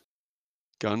Gundams.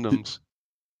 Gundams.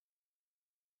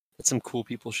 That's some cool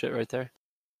people shit right there.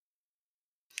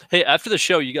 Hey, after the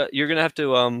show, you're gonna have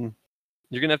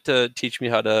to teach me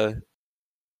how to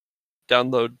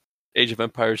download Age of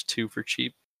Empires 2 for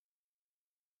cheap.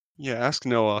 Yeah, ask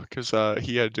Noah because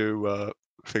he had to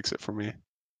fix it for me.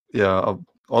 Yeah,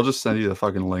 I'll just send you the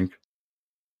fucking link.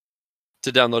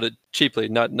 To download it cheaply,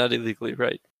 not illegally,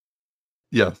 right?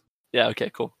 Yeah. Yeah.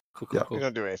 Okay. Cool. Yeah. We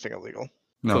don't do anything illegal.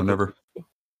 No, Cool. never.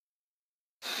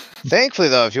 Thankfully,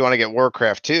 though, if you want to get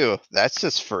Warcraft 2, that's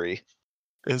just free.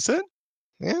 Is it?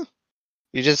 Yeah.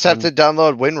 You just have to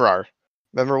download WinRAR.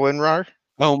 Remember WinRAR?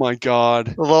 Oh my god.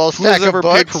 The little Who has stack of ever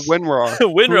paid books. for WinRAR?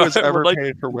 WinRAR, Who has I would ever like-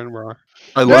 paid for WinRAR?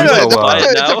 I No, learned no, how no, buy it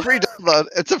it's now? a free download.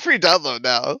 It's a free download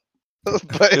now.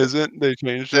 But Isn't they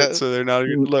changed Yeah. it so they're not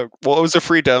even look? What was a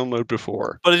free download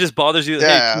before? But it just bothers you.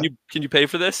 Yeah. Hey, can you pay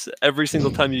for this every single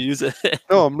time you use it?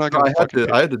 No, I'm not No, gonna fucking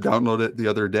pay. I had to download it the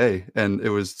other day, and it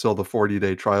was still the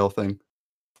 40-day trial thing.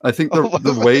 I think Oh,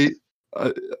 the way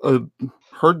I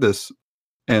heard this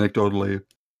anecdotally,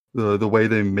 the way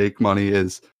they make money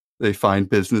is they find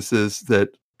businesses that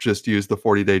just use the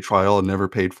 40-day trial and never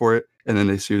paid for it, and then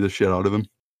they sue the shit out of them.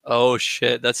 Oh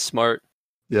shit, that's smart.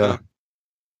 Yeah,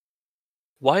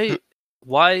 Why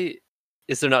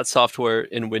is there not software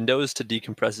in Windows to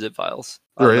decompress zip files?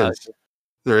 there Automatically? is.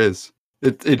 There is.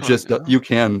 It Oh, just yeah. you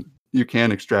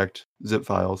can extract zip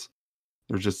files.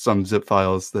 There's just some zip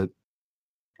files that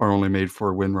are only made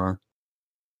for WinRAR.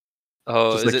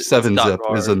 Oh, Just is like it 7-zip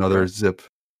 .rar, is another right? zip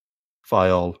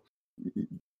file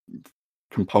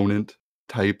component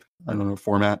type. I don't know,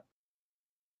 format.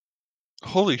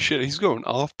 Holy shit, he's going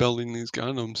off building these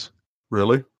Gundams.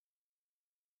 Really?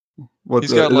 What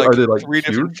He's got like are they like 3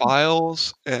 different huge?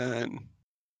 files and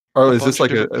Oh, a is this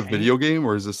bunch like of a different video game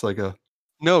or is this like a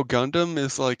no, Gundam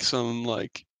is like some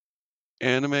like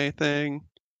anime thing.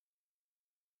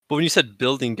 But when you said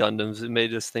building Gundams, it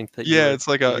made us think that Yeah, you it's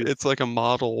like a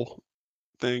model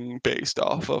thing based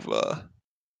off of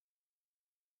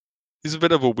he's a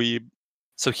bit of a weeb.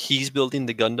 So he's building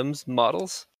the Gundams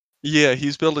models. Yeah,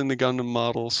 he's building the Gundam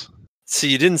models. See,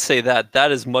 you didn't say that.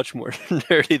 That is much more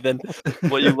nerdy than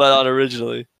what you let on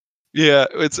originally. Yeah,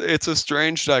 it's a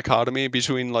strange dichotomy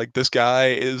between like this guy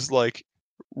is like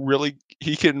really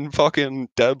he can fucking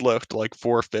deadlift like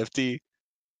 450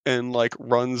 and like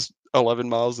runs 11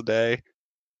 miles a day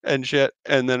and shit,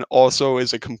 and then also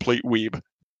is a complete weeb.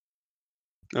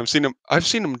 I've seen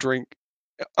him drink.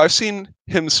 I've seen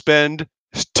him spend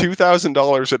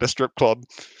 $2,000 at a strip club.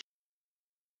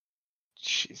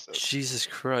 Jesus. Jesus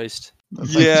Christ.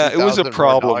 That's like Yeah, it was a $2,000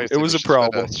 problem. that It was you a should spend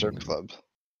at problem. strip club.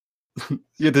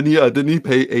 Yeah, didn't he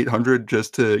pay 800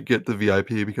 just to get the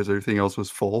VIP because everything else was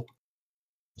full?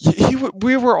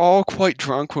 We were all quite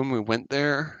drunk when we went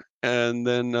there, and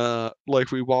then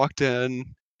like we walked in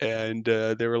and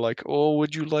they were like, "Oh,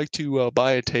 would you like to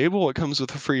buy a table? It comes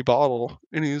with a free bottle."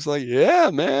 And he was like, "Yeah,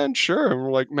 man, sure." And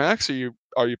we're like, "Max, are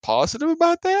you positive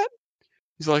about that?"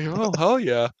 He's like, "Oh, hell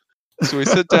yeah." So we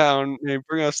sit down and they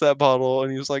bring us that bottle,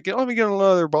 and he was like, "Yeah, let me get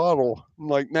another bottle." I'm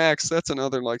like, "Max, that's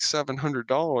another like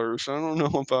 $700. I don't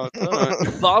know about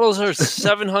that." Bottles are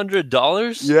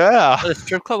 $700 Yeah. at a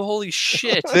strip club. Holy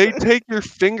shit! They take your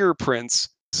fingerprints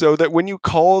so that when you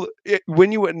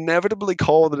inevitably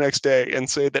call the next day and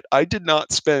say that I did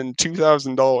not spend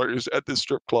 $2,000 at this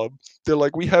strip club, they're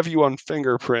like, "We have you on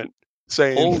fingerprint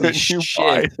saying Holy that you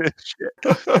buy shit! this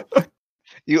shit."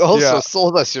 You also Yeah.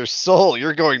 sold us your soul.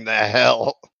 You're going to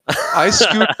hell. I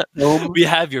scooted home. We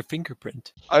have your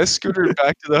fingerprint. I scooted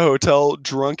back to the hotel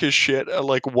drunk as shit at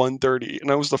like 1:30,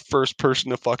 and I was the first person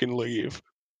to fucking leave.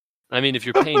 I mean, if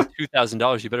you're paying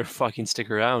 $2,000, you better fucking stick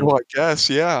around. Well, I guess,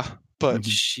 yeah. But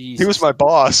Jesus. he was my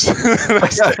boss. The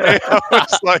next day, I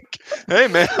was like, "Hey,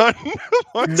 man,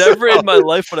 what's Never in up? my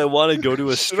life would I want to go to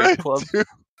a Should I strip club do-"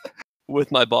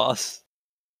 with my boss.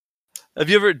 Do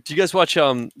you guys watch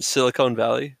Silicon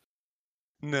Valley?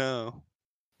 No.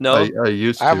 No? I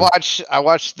used to. I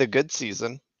watched the good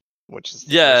season, which is the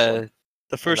first Yeah, one.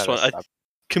 the first then I one. stopped.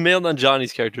 Kumail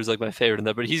Nanjiani's character is like my favorite in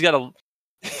that, but he's got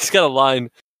a line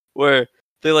where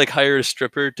they like hire a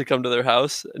stripper to come to their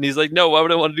house, and he's like, "No, why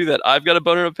would I want to do that? I've got a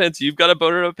boner in my pants. You've got a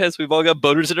boner in my pants. We've all got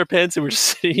boners in our pants, and we're just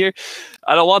sitting here.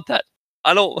 I don't want that.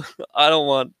 I don't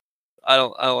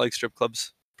like strip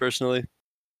clubs personally.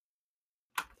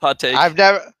 Hot take.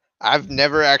 I've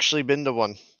never actually been to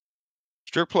one.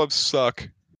 Strip clubs suck.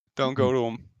 Don't go to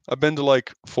them. I've been to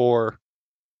like 4.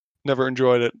 Never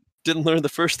enjoyed it. Didn't learn the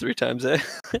first 3 times, eh?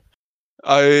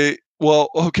 Well,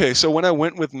 okay, so when I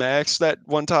went with Max that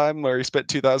one time where he spent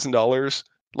 $2,000,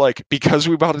 like because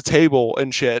we bought a table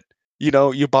and shit,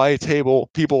 you buy a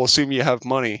table, people assume you have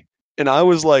money. And I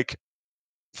was like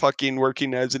fucking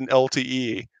working as an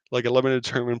LTE, like a limited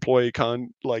term employee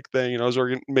thing, and I was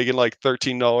making like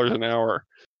 $13 an hour.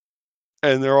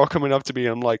 And they're all coming up to me,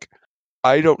 and I'm like,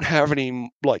 "I don't have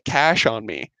any like cash on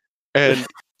me." And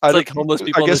It's like homeless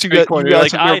people I on the guess you street corner. You're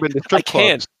guys like, have never been to strip I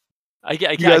can't. clubs. I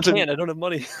You guys can't. I don't have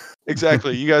money.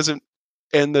 Exactly. You guys have,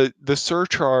 and the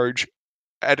surcharge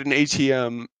at an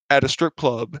ATM at a strip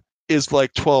club is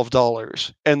like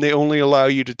 $12, and they only allow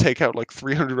you to take out like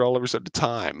 $300 at a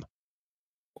time.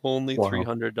 Only Wow.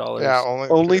 $300. Yeah,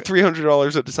 Only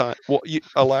 $300 at a time. Well,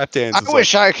 a lap dance. I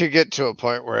wish I could get to a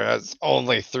point where it's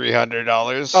only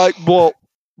 $300. Well,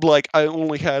 like I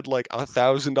only had like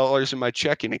 $1,000 in my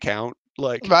checking account.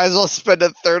 Like, Might as well spend a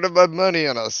third of my money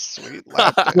on a sweet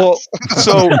lap dance. well,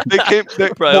 so they came.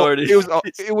 Priorities.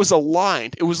 It was a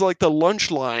line. It was like the lunch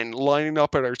line lining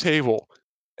up at our table,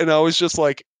 and I was just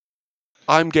like,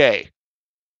 "I'm gay."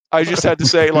 I just had to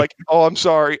say like, "Oh, I'm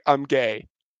sorry, I'm gay."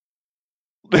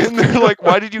 And they're like,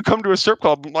 "Why did you come to a strip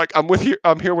club?" I'm like,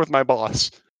 I'm here with my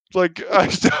boss. Like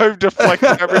I've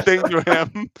deflected everything to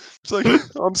him. It's like,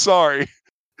 "I'm sorry,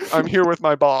 I'm here with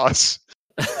my boss.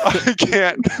 I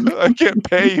can't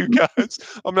pay you guys.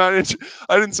 I'm not.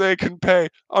 I didn't say I couldn't pay.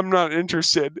 I'm not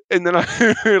interested." And then I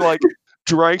like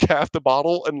drank half the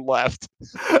bottle and left.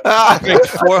 Drink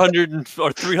 $400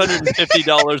 or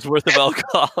 $350 worth of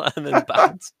alcohol and then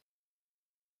bounce.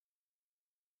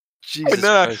 Jesus And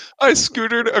then Christ. I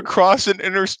scootered across an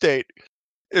interstate.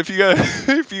 If you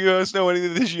guys know any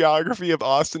of the geography of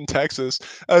Austin, Texas,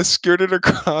 I skirted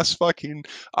across fucking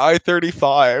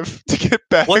I-35 to get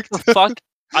back. What the fuck?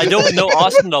 I don't know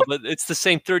Austin though, but it's the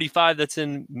same 35 that's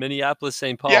in Minneapolis,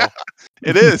 St. Paul. Yeah,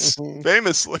 it is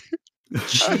famously.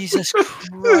 Jesus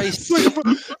Christ.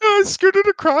 I skirted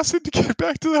across it to get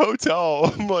back to the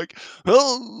hotel. I'm like,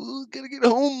 "Oh, gotta get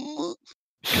home."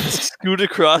 Scoot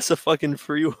across a fucking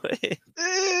freeway.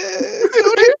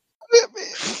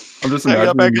 I'm just I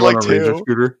got imagining back you at on like a razor 2.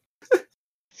 scooter.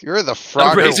 You're the A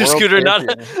Frogger razor world scooter,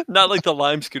 champion. not like the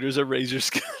Lime scooters, a razor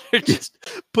scooter, just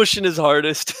pushing his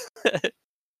hardest.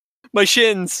 My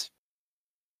shins.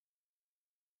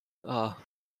 I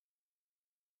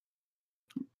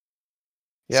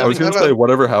Yeah, was we gonna have say a-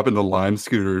 whatever happened to Lime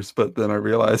scooters, but then I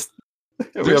realized we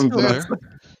They're haven't still been there.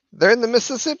 they're in the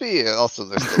Mississippi. Also,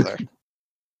 they're still there.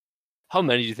 How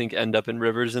many do you think end up in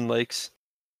rivers and lakes?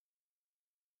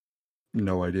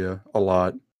 No idea. A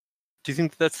lot. Do you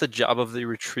think that's the job of the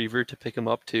retriever to pick them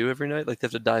up too every night? Like they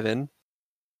have to dive in?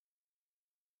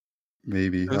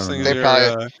 Maybe. I Those don't things know. They are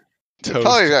probably- They toast.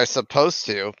 probably are supposed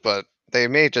to, but they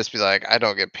may just be like, I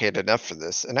don't get paid enough for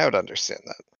this, and I would understand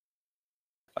that.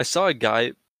 I saw a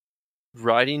guy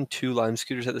riding 2 Lime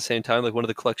scooters at the same time, like one of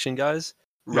the collection guys,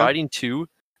 Yeah. riding 2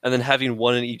 and then having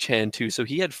one in each hand too. So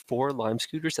he had 4 Lime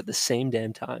scooters at the same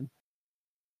damn time.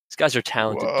 These guys are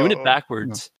talented. Doing it Whoa.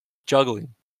 backwards, juggling.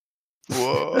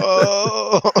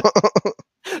 Whoa.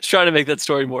 Just trying to make that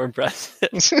story more impressive.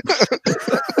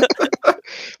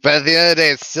 But at the end of the day,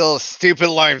 it's still a stupid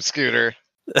Lime scooter.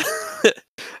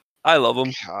 I love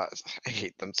them. God, I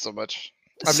hate them so much.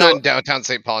 I'm So- not in downtown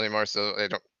St. Paul anymore, so I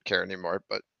don't care anymore.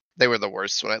 But they were the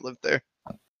worst when I lived there.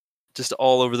 Just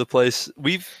all over the place.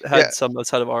 We've had Yeah. some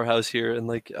outside of our house here, and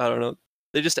like I don't know,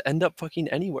 they just end up fucking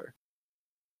anywhere.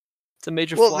 It's a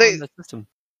major Well, flaw they- in the system.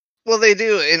 Well, they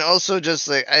do, and also just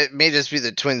like it may just be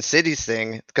the Twin Cities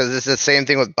thing because it's the same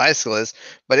thing with bicyclists.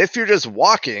 But if you're just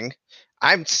walking,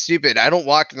 I'm stupid. I don't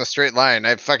walk in a straight line.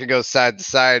 I fucking go side to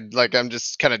side, like I'm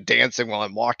just kind of dancing while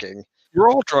I'm walking. We're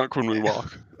all drunk when we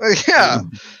walk. Yeah,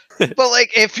 but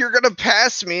like if you're gonna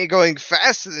pass me going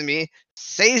faster than me,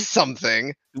 say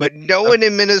something. But no one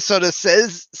in Minnesota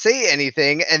say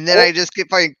anything, and then I just get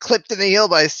fucking clipped in the heel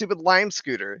by a stupid Lime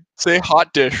scooter. Say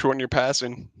hot dish when you're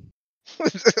passing.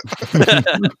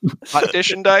 Hot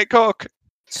dish and Diet Coke.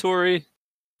 Sorry.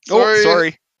 Oh,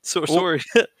 sorry. Sorry.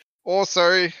 Oh,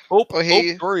 sorry. Oh, Oh,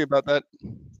 hey. Sorry about that.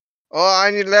 Oh,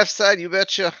 on your left side, you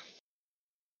betcha.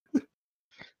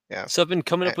 So I've been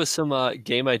coming up with some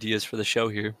game ideas for the show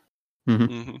here.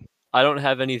 hmm I don't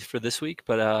have any for this week,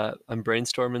 but I'm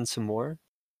brainstorming some more.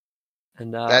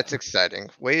 And That's exciting.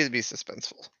 Way to be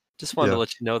suspenseful. just wanted to Yeah.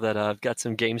 let you know that I've got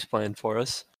some games planned for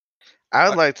us. I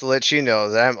would like to let you know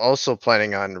that I'm also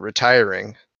planning on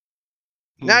retiring.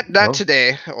 Not Oh.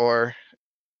 today or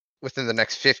within the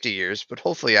next 50 years, but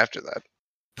hopefully after that.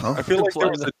 Oh, I feel like there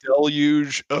Plan was a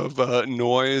deluge of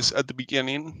noise at the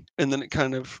beginning, and then it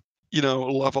kind of,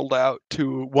 leveled out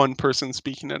to one person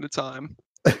speaking at a time,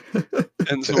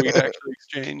 and so we could actually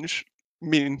exchange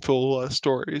meaningful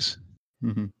stories.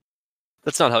 Mhm.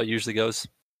 That's not how it usually goes.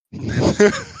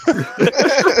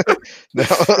 No.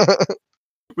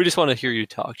 We just want to hear you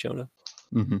talk, Jonah.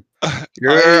 Mhm.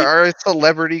 You're our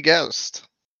celebrity guest.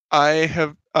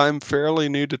 I'm fairly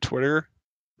new to Twitter,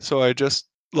 so I just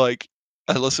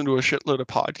I listen to a shitload of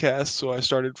podcasts, so I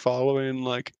started following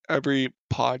every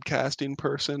podcasting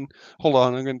person. Hold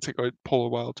on, I'm gonna take a pull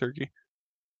of Wild Turkey.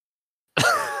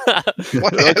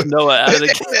 What? Like Noah out of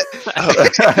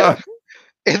the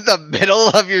In the middle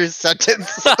of your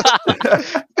sentence?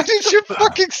 Finish your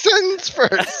fucking sentence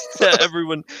first. Yeah,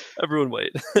 everyone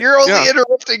wait. You're only Yeah.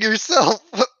 interrupting yourself.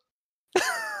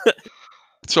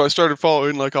 So I started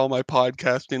following all my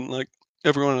podcasting,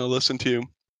 everyone I listen to.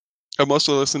 I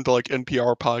mostly listen to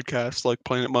NPR podcasts, like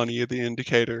Planet Money, The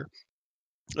Indicator,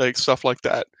 stuff like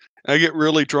that. And I get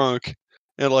really drunk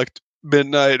at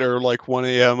midnight or 1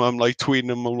 a.m. I'm tweeting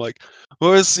them. I'm like,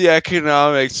 what is the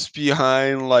economics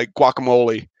behind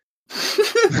guacamole?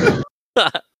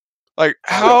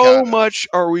 How God. much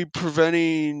are we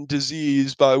preventing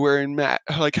disease by wearing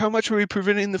masks? How much are we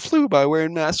preventing the flu by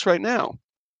wearing masks right now?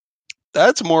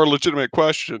 That's a more legitimate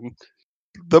question.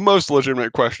 The most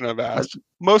legitimate question I've asked.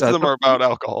 Most of that's them are about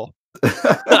alcohol.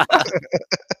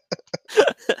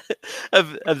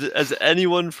 Has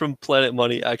anyone from Planet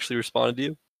Money actually responded to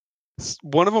you?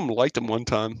 One of them liked him one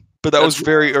time, but that was That's-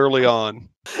 very early on.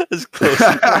 It's close.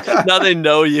 Now they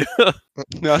know you.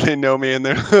 Now they know me and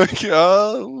they're like,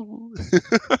 oh.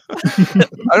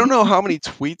 I don't know how many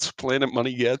tweets Planet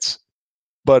Money gets,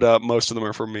 but most of them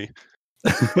are from me.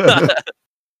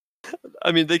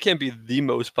 I mean, they can't be the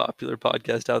most popular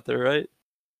podcast out there, right?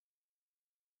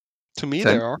 To me,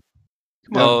 Same. they are.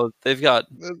 No, they've got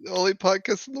The only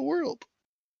podcast in the world.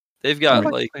 got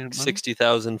like like Planet Money.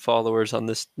 60,000 followers on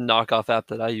this knockoff app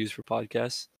that I use for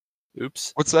podcasts.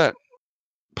 Oops. What's that?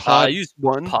 I Pod use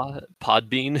one?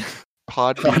 Podbean.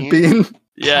 Podbean? Bean.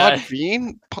 Yeah,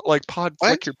 Podbean? Like pod What?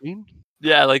 flick your bean?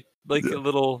 yeah, like a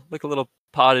little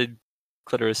potted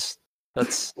clitoris.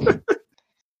 That's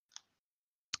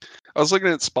I was looking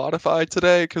at Spotify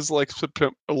today because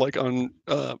September, on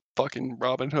fucking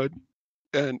Robinhood,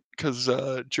 and because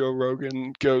Joe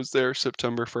Rogan goes there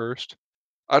September 1st.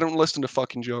 I don't listen to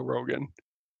fucking Joe Rogan.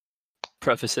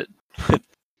 preface it.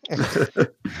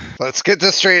 Let's get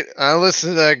this straight. I listen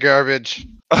to that garbage.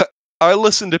 I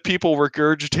listen to people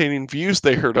regurgitating views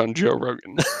they heard on Joe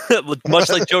Rogan. Much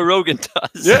like Joe Rogan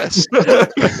does. Yes. But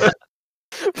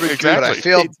I Exactly.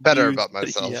 feel Hates better views about that he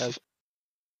myself. has.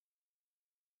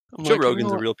 I'm Joe like, you Rogan's know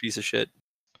a what? real piece of shit.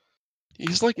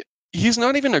 He's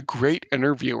not even a great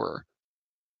interviewer,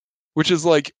 which is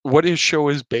what his show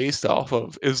is based off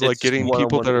of, is It's just getting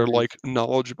people one-on-one that are interviews.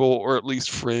 knowledgeable or at least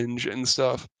fringe and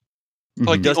stuff.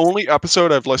 Mhm. The Does- only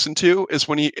episode I've listened to is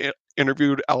when he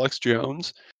interviewed Alex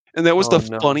Jones, and that was Oh, the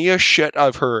no. funniest shit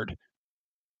I've heard.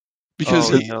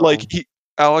 Because Oh, he, no.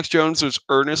 Alex Jones was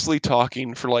earnestly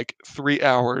talking for 3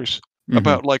 hours Mhm.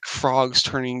 about frogs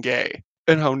turning gay,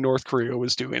 and how North Korea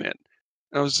was doing it.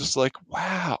 And I was just like,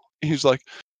 wow. He's like,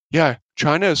 yeah,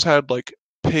 China has had like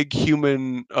pig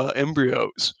human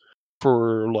embryos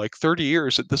for like 30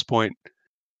 years at this point.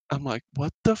 I'm like,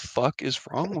 what the fuck is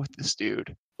wrong with this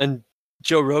dude? And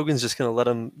Joe Rogan's just gonna let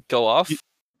him go off.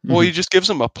 Well, Mhm. he just gives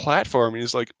him a platform. And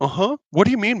he's like, what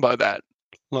do you mean by that?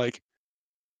 Like,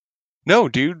 no,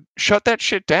 dude, shut that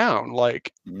shit down.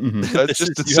 Like, Mhm. that's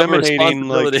just You have a disseminating,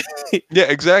 like, responsibility. yeah,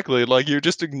 exactly. Like, you're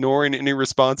just ignoring any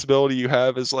responsibility you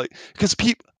have as, like, because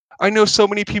I know so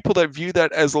many people that view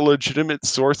that as a legitimate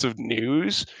source of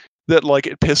news that, like,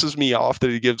 it pisses me off that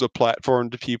he gives a platform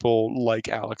to people like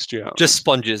Alex Jones. Just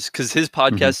sponges, because his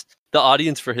podcast, the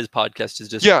audience for his podcast is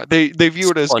just yeah, they view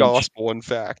it as sponge. gospel, in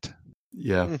fact.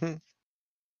 Yeah. Mhm.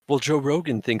 Well, Joe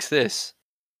Rogan thinks this.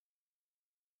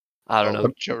 I don't Oh,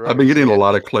 know. Joe I've been Rogan's getting a like,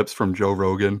 lot of clips from Joe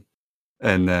Rogan,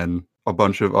 and then a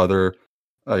bunch of other,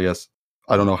 I guess,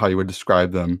 I don't know how you would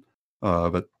describe them,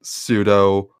 but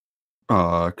pseudo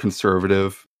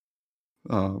conservative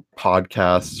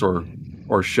podcasts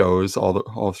or shows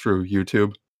all through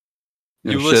YouTube.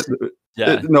 You shit. listen-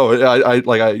 Yeah, No,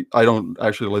 I don't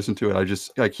actually listen to it.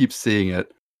 I keep seeing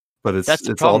it, but That's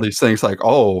the it's all problem. these things like,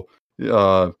 oh,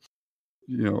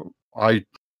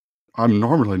 I'm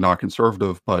normally not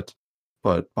conservative, but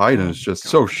Biden is just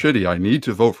so shitty. I need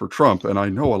to vote for Trump, and I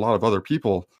know a lot of other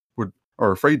people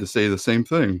are afraid to say the same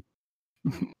thing.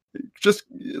 Just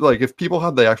like if people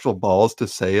had the actual balls to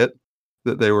say it,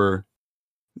 that they were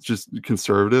just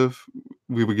conservative,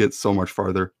 we would get so much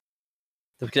farther.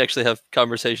 we can actually have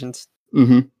conversations.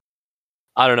 Mm-hmm.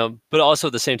 I don't know, but also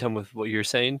at the same time with what you're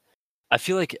saying, I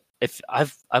feel like if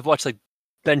I've watched like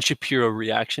Ben Shapiro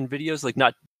reaction videos, like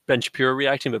not Ben Shapiro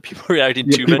reacting, but people reacting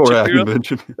to Ben People are Shapiro, acting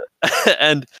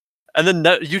Benjamin. and then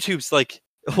YouTube's like,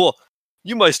 well,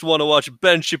 you might want to watch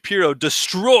Ben Shapiro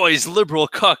destroys liberal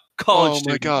college. Oh my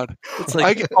student. god! It's I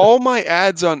like get, all my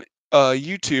ads on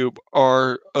YouTube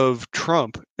are of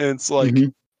Trump, and it's like,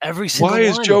 Mhm. every single why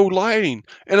is one. Joe lying?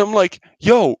 And I'm like,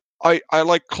 yo, I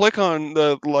like click on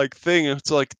the like thing, and it's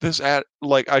like this ad.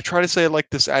 Like I try to say like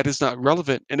this ad is not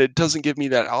relevant, and it doesn't give me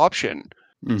that option.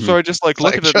 Mhm. So I just like It's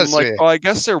look like, at it and I'm trust like, me. oh, I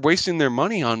guess they're wasting their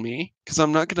money on me because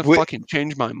I'm not gonna Wh- fucking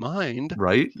change my mind.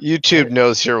 Right? YouTube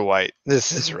knows you're white.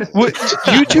 This is right. What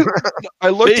YouTube? I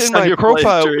looked Based in on my your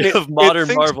profile playthrough and it of modern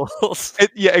thinks, Marvels.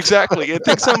 yeah, exactly. It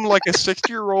thinks I'm like a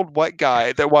 60-year-old white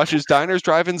guy that watches Diners,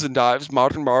 Drive-Ins, and Dives,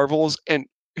 Modern Marvels, and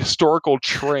historical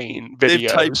train They've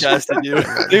videos. typecasted you.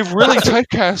 They've really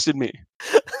typecasted me.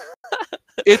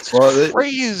 It's Well, they-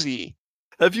 crazy.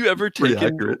 Have you ever Pretty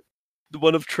taken accurate.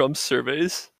 one of Trump's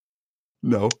surveys?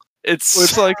 No. It's Well,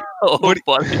 it's like, so what-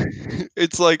 funny.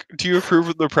 it's like, do you approve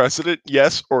of the president?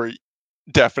 Yes or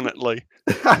definitely.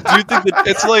 Do you think that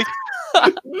It's like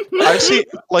I've seen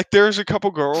like there's a couple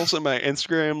girls in my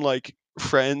Instagram like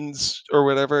friends or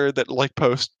whatever that like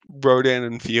post Rodan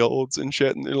and Fields and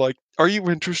shit, and they're like, "Are you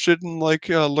interested in like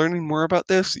learning more about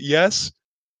this?" Yes,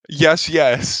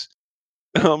 yes.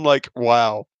 And I'm like,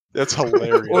 "Wow, that's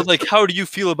hilarious." or like, how do you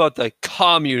feel about the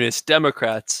communist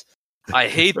Democrats? I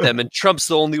hate them, and Trump's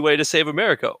the only way to save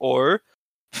America. Or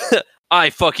I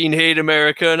fucking hate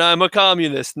America, and I'm a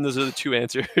communist. And those are the two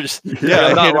answers. yeah,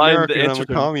 I'm I not hate lying. America The and I'm answer a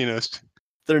communist.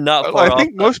 they're not far I off.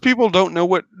 think most people don't know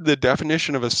what the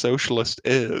definition of a socialist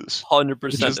is, 100%.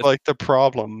 which is like the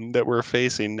problem that we're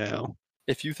facing now.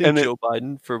 If you think and it- Joe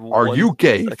Biden for Are one you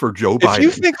gay second- for Joe If Biden?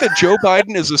 you think that Joe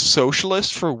Biden is a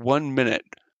socialist for 1 minute,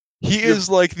 he You're- is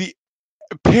like the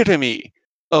epitome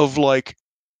of like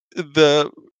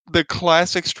the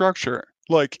classic structure.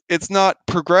 Like it's not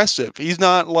progressive. He's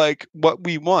not like what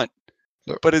we want.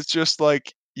 No. But it's just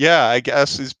like, yeah, I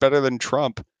guess he's better than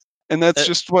Trump. And that's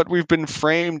just what we've been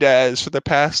framed as for the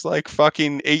past like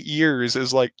fucking 8 years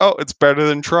is like, oh, it's better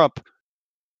than Trump.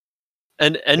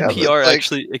 And but, NPR like-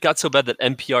 actually, it got so bad that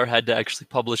NPR had to actually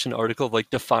publish an article of like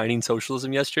defining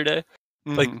socialism yesterday.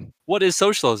 Like, Mhm. what is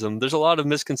socialism? There's a lot of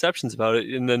misconceptions about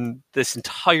it, and then this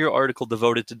entire article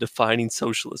devoted to defining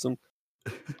socialism.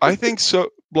 I think so.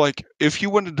 Like, if you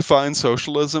want to define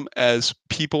socialism as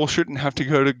people shouldn't have to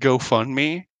go to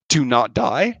GoFundMe to not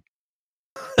die,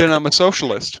 then I'm a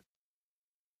socialist.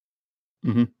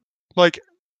 Mhm. Like,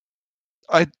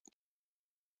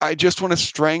 I just want to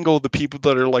strangle the people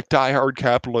that are like diehard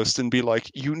capitalists and be like,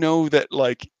 you know that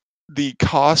like the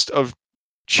cost of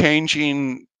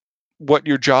changing what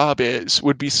your job is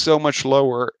would be so much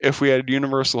lower if we had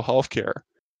universal health care.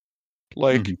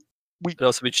 Like, Mhm. It'd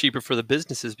also be cheaper for the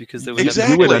businesses because they would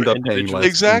Exactly. have You would end up paying individuals. less.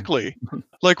 exactly.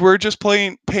 Like we're just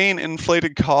paying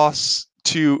inflated costs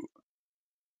to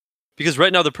Because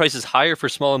right now the price is higher for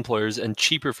small employers and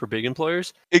cheaper for big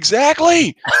employers.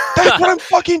 Exactly. That's what I'm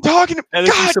fucking talking about. And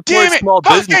if you God support damn it. small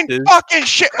businesses- Fucking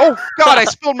shit. Oh, God, I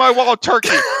spilled my wild turkey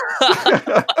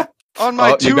on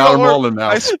my You got them $2. rolling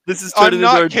now. This is turning I'm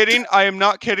not into our- kidding. I am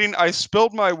not kidding. I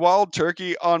spilled my wild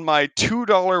turkey on my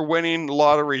 $2 winning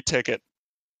lottery ticket.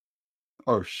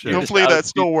 Oh shit! You're Hopefully just that out-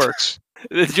 still works.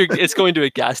 It's going to a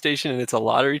gas station and it's a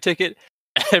lottery ticket.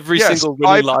 Every Yes, single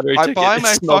winning lottery I ticket buy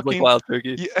my smells fucking- like wild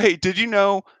turkey. Hey, did you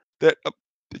know that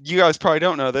you guys probably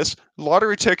don't know this?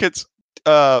 Lottery tickets,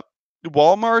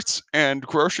 Walmarts and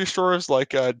grocery stores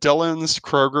like Dillon's,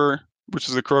 Kroger, which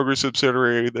is a Kroger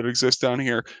subsidiary that exists down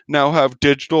here, now have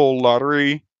digital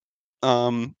lottery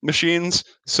machines.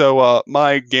 So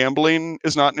my gambling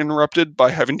is not interrupted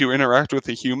by having to interact with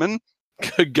a human.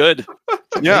 Good.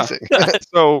 Yeah. Amazing.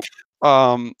 So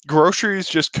groceries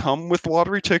just come with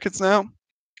lottery tickets now.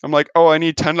 I'm like, oh, I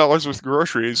need $10 worth of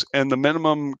groceries, and the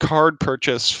minimum card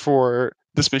purchase for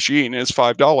this machine is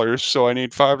 $5, so I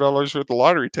need $5 worth of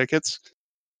lottery tickets.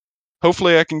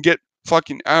 Hopefully I can get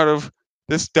fucking out of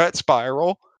this debt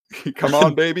spiral Come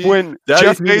on, baby. when Daddy's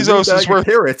Jeff need a new Bezos bag is of worth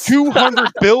carrots.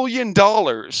 $200 billion and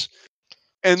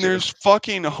Sure. there's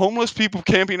fucking homeless people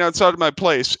camping outside of my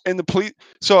place, and the police.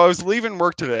 So I was leaving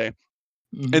work today,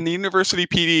 Mhm. and the university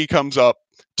PD comes up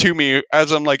to me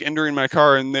as I'm like entering my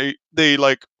car, and they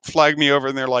like flag me over,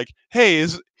 and they're like, "Hey,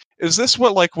 is this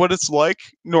what it's like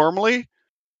normally?"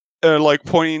 Like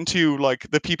pointing to like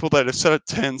the people that have set up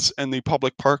tents in the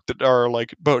public park that our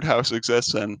like boathouse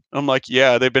exists in. I'm like,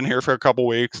 yeah, they've been here for a couple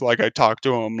weeks. Like I talked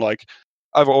to them. Like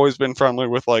I've always been friendly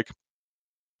with like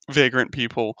vagrant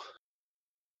people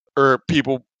or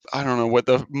people. I don't know what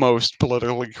the most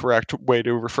politically correct way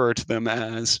to refer to them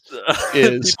as.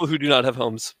 Is- people who do not have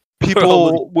homes.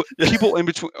 People people in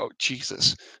between. Oh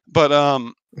Jesus! But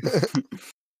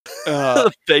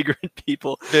Vagrant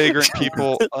people. vagrant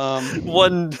people.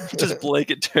 One just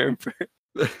blanket term for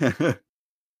the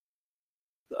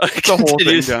whole thing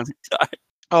Continues. done.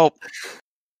 Oh,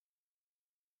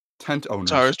 Tent owners.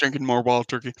 sorry, I was drinking more wild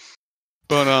turkey.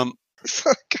 But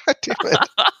God damn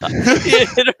it.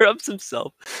 He interrupts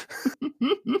himself.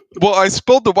 well, I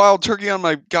spilled the wild turkey on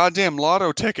my goddamn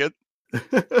lotto ticket.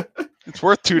 It's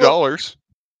worth $2.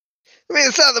 I mean,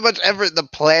 it's not that much effort to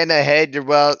plan ahead.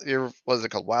 Your what's it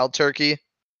called? Wild turkey.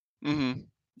 Mm-hmm.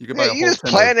 You could buy Yeah, a you whole just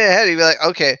tent plan of- it ahead. You'd be like,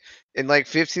 okay, in like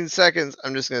 15 seconds,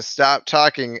 I'm just gonna stop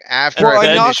talking after Well, I I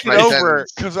finish knocked my it over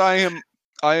sentence. because I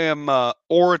am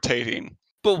orating.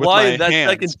 But With why my in that hands.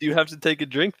 second do you have to take a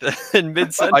drink then in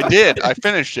mid sentence? I did. I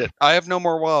finished it. I have no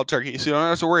more wild turkey, so you don't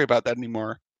have to worry about that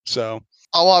anymore. So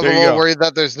I'm There a you little go. worried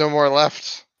that there's no more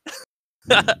left.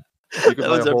 You could That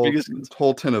buy was a our whole, biggest concern.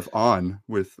 whole tin of on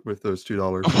with those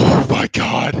 $2. oh my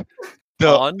god,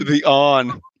 On? the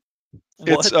on.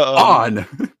 It's What?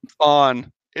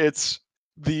 on. It's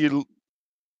the.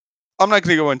 I'm not going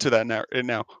to go into that now.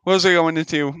 What was I going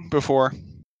into before?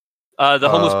 The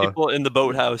homeless Uh, people in the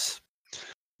boathouse.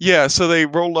 Yeah, so they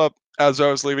rolled up as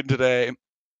I was leaving today,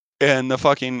 and the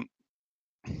fucking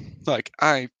like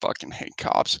I fucking hate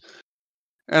cops,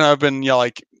 and I've been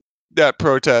like that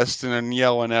protest and then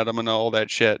yelling at them and all that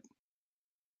shit,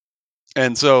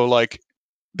 and so like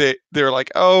they're like,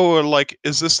 oh, like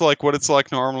is this like what it's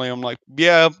like normally? I'm like,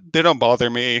 yeah, they don't bother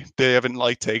me. They haven't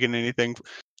like taken anything.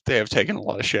 They have taken a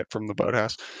lot of shit from the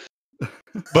boathouse,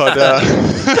 but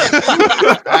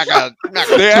Not gonna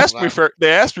they do asked me that.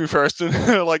 They asked me first, and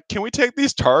they're like, "Can we take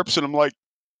these tarps?" And I'm like,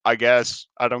 "I guess.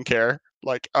 I don't care.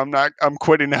 Like, I'm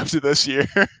quitting after this year."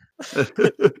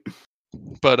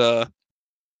 But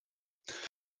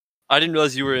I didn't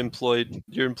realize you were employed.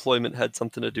 Your employment had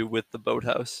something to do with the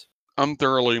boathouse. I'm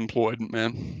thoroughly employed,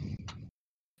 man.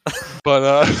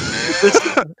 But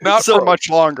not So- for much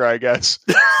longer, I guess.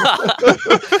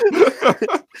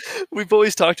 We've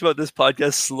always talked about this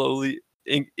podcast slowly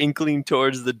inkling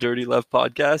towards the Dirty Left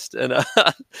podcast, and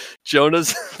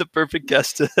Jonah's the perfect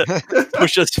guest to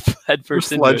push us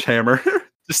headfirst into it. Sledgehammer.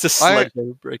 Just a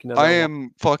sledgehammer breaking it I all.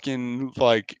 am fucking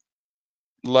like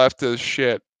left as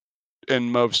shit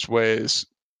in most ways.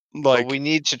 Like But we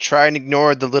need to try and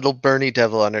ignore the little Bernie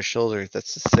devil on our shoulder.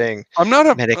 That's the thing. I'm not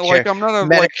a Medicare- I'm not a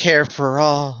like Medicare for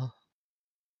all.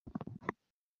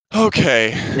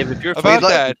 okay. Dave, if you're About afraid of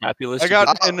that, capitalists, I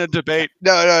got in a debate.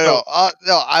 No. Oh.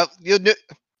 No.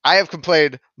 I have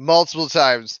complained multiple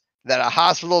times that a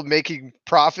hospital making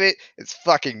profit is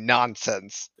fucking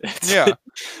nonsense. Yeah.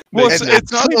 Well, And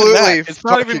it's not even that. absolutely It's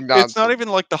not even. fucking It's not nonsense. even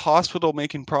like the hospital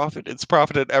making profit. It's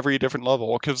profit at every different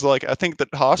level. Because like I think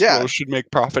that hospitals should make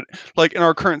profit. Like in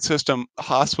our current system,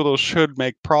 hospitals should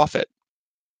make profit.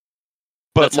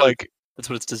 But That's how like that's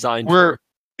what it's designed we're for.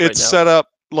 it's now. set up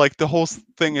like the whole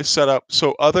thing is set up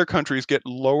so other countries get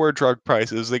lower drug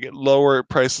prices, they get lower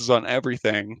prices on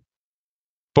everything,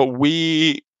 but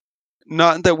we,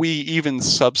 not that we even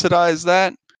subsidize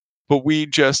that, but we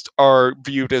just are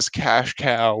viewed as cash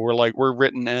cow. We're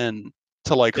written in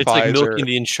to like It's like Pfizer. milking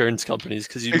the insurance companies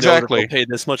because you know Exactly. they'll pay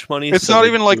this much money. It's so not they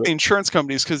even do like it. the insurance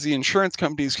companies, because the insurance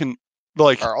companies can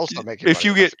like Are also making if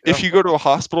money off it, if yeah. you go to a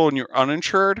hospital and you're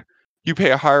uninsured, you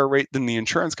pay a higher rate than the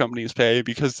insurance companies pay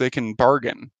because they can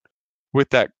bargain with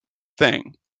that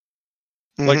thing.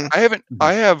 Like Mhm.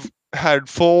 I have had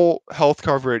full health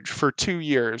coverage for 2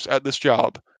 years at this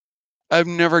job. I've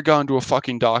never gone to a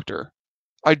fucking doctor.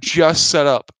 I just set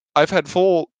up. I've had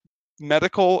full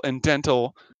medical and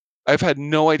dental. I've had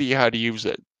no idea how to use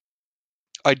it.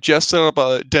 I just set up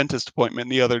a dentist appointment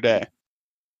the other day.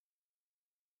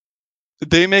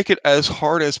 They make it as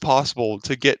hard as possible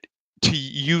to get to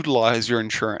utilize your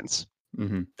insurance,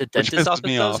 Hmm. The which dentist pisses office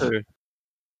me does, off. or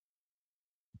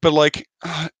But like,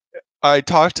 I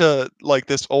talked to like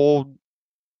this old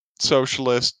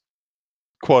socialist,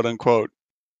 quote unquote,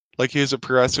 like he's a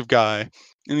progressive guy,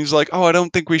 and he's like, "Oh, I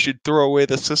don't think we should throw away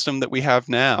the system that we have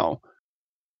now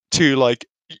to like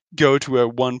go to a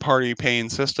one-party paying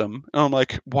system." And I'm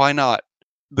like, "Why not?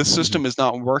 The system is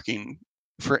not working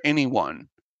for anyone.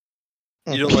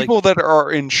 you don't like? People that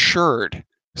are insured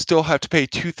still have to pay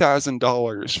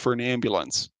 $2,000 for an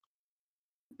ambulance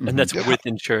And that's Yeah. with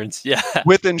insurance. Yeah.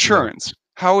 with insurance.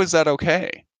 How is that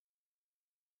okay?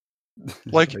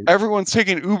 Like Right. everyone's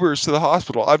taking Ubers to the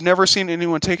hospital. I've never seen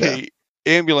anyone take Yeah. a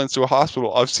ambulance to a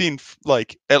hospital. I've seen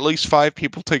like at least 5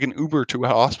 people take an Uber to a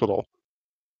hospital.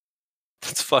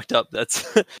 That's fucked up. That's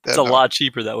Yeah, it's a no. lot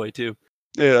cheaper that way too.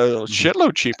 Yeah, a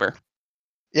shitload cheaper.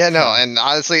 Yeah, no, Yeah. and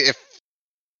honestly,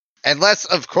 unless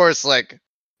of course like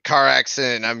car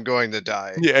accident, I'm going to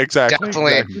die. Yeah, exactly.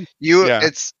 Definitely, Exactly. Yeah.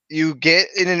 you get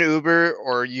in an Uber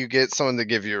or you get someone to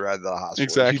give you a ride to the hospital.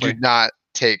 Exactly. You do not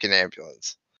take an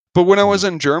ambulance. But when I was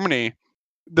in Germany,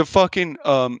 the fucking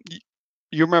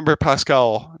you remember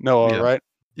Pascal Noah, Yeah. right?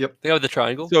 They have the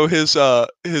triangle. So his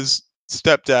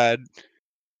stepdad,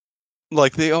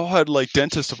 like they all had like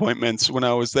dentist appointments when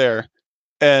I was there,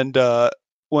 and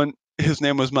when his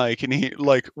name was Mike, and he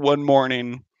like one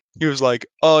morning he was like,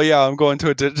 "Oh yeah, I'm going to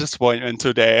a dentist appointment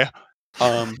today.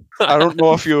 I don't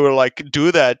know if you like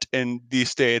do that in these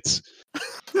states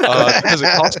because it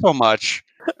costs so much."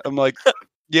 I'm like,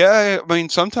 "Yeah, I mean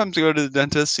sometimes you go to the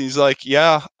dentist." He's like,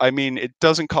 "Yeah, I mean it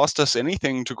doesn't cost us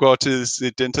anything to go to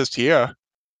the dentist here."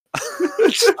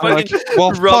 Just I'm like, fucking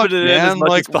 "Well, rubbing fuck, it in as man, much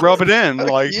like as rub it possible. in,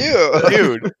 like, You.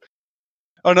 dude."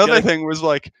 Another gotta- thing was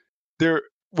like there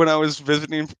when I was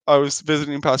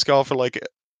visiting Pascal for like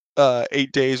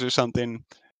 8 days or something,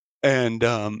 and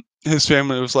his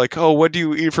family was like, "Oh, what do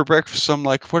you eat for breakfast?" I'm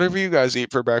like, "Whatever you guys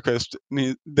eat for breakfast."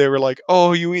 And they were like,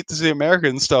 "Oh, you eat the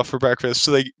American stuff for breakfast."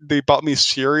 So they bought me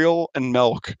cereal and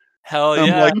milk. Hell I'm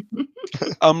yeah.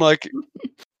 I'm like,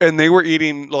 and they were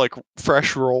eating like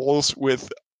fresh rolls with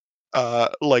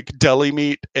like deli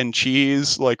meat and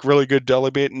cheese, like really good deli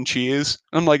meat and cheese.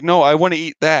 I'm like, no, I want to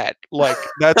eat that. Like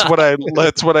that's what I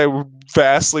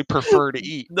vastly prefer to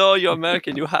eat. No, you're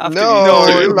American. You have No,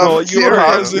 to eat No, you love no, you cereal.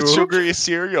 have the sugary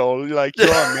cereal. Like you're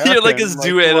American. You're like a zoo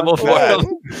you animal want for that.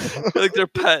 them. You're like their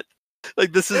pet.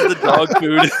 Like this is the dog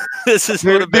food. This is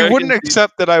what They wouldn't Americans eat.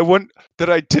 accept that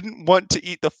I didn't want to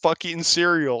eat the fucking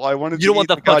cereal. I wanted You to don't eat want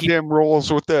the the fucking- goddamn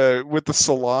rolls with the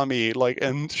salami, like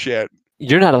and shit.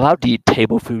 You're not allowed to eat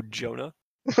table food, Jonah.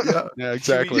 Yeah. Yeah,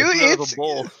 exactly. You Out of eat a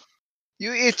bowl.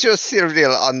 you eat your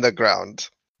cereal on the ground.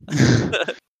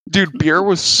 Dude, beer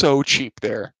was so cheap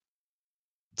there.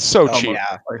 So How cheap.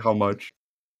 much? Like how much?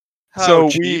 How So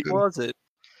cheap was it?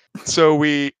 So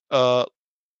we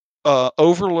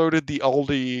overloaded the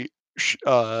Aldi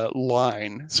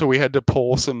line, so we had to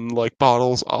pull some like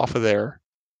bottles off of there,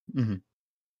 Mhm.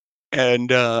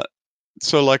 and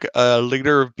so like a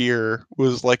liter of beer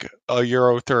was like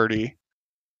 €1.30,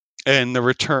 and the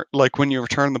return, like when you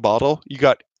return the bottle, you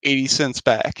got 80 cents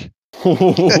back.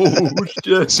 Oh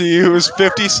shit! See, it was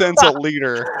 50 cents a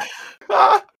liter.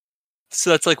 So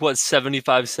that's like what,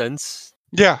 75 cents?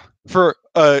 Yeah, for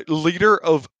a liter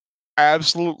of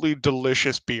absolutely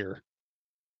delicious beer.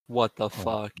 What the Oh.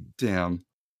 fuck? Damn.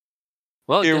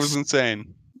 Well, I It guess was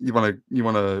insane. You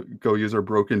wanna go use our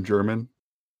broken German?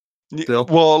 Y- Still?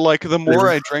 Well, like the more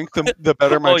I drink, the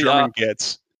better my Oh, yeah. German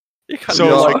gets. you're kind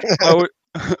So of like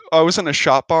I was in a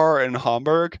shop bar in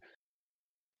Hamburg,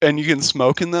 and you can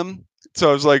smoke in them. So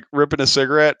I was like ripping a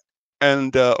cigarette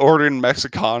and ordering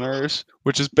Mexicaners,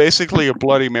 which is basically a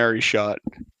Bloody Mary shot.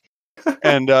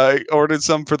 And I ordered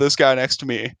some for this guy next to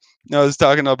me. And I was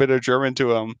talking a bit of German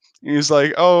to him. And he was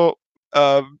like, "Oh,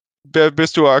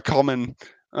 bist du kommen?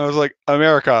 I was like,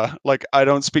 America. Like, I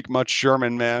don't speak much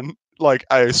German, man. Like,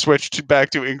 I switched back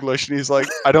to English, and he's like,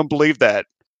 I don't believe that.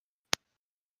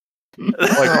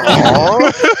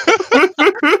 Aw.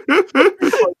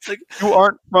 It's like, You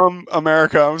aren't from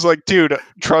America. I was like, dude,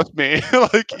 trust me.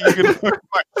 Like, you can look at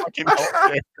my fucking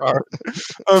healthcare card.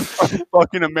 I'm from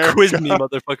fucking America. quiz me,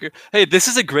 motherfucker. Hey, this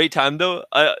is a great time, though.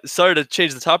 Sorry to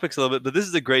change the topics a little bit, but this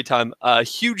is a great time.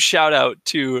 Huge shout out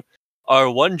to our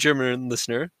one German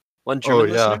listener. One German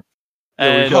yeah. listener. Yeah,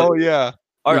 we've And got- Oh, yeah.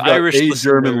 our We've got Irish a listeners.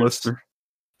 German listener.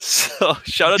 So,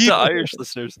 shout out to Deep- Irish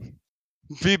listeners.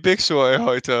 Wie bist du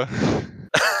heute?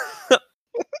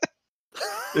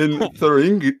 In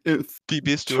Wie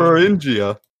bist du?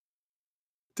 Thuringia.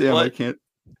 Damn, I What? can't.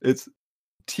 It's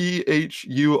Thuringia.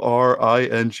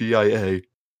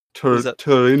 is that?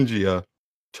 Thuringia.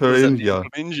 What does that mean? Thuringia.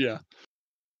 Ninja.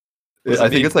 does I it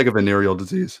think mean? it's like a venereal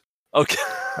disease. Okay.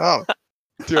 Oh,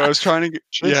 Dude, I was trying to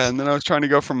yeah, and then I was trying to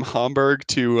go from Hamburg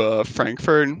to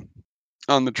Frankfurt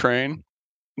on the train.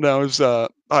 And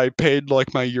I paid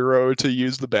like my euro to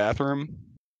use the bathroom.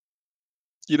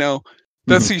 You know,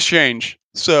 that's the exchange.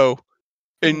 So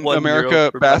in €1 America,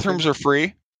 per bathrooms are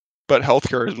free, but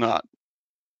healthcare is not.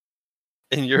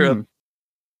 In Europe,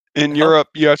 In Health- Europe,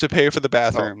 you have to pay for the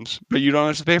bathrooms, but you don't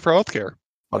have to pay for healthcare.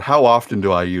 But how often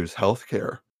do I use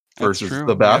healthcare That's versus true,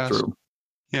 the yes. bathroom?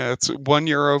 Yeah, it's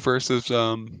 €1 versus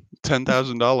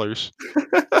 $10,000.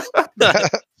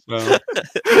 So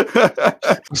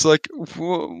it's like,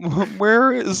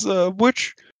 where is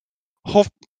which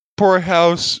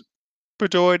Hofbräuhaus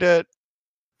bedeutet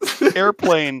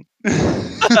airplane?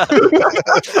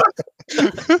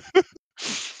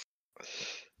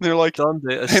 They're like,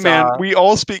 Someday, hey man, we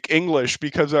all speak English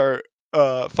because our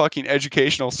fucking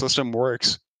educational system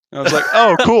works. And I was like,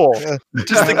 oh, cool.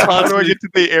 just the How do I constantly. get to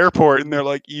the airport? And they're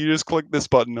like, you just click this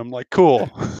button. I'm like, cool.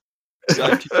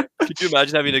 God, could you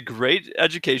imagine having a great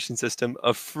education system,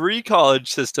 a free college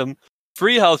system,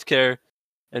 free healthcare,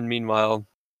 and meanwhile,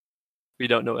 we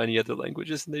don't know any other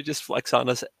languages, and they just flex on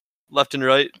us left and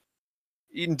right,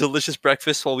 eating delicious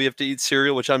breakfast while we have to eat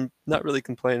cereal, which I'm not really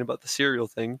complaining about the cereal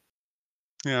thing.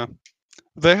 Yeah.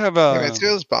 They have yeah, man,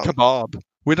 cereal's bomb. kebab.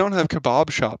 We don't have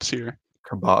kebab shops here.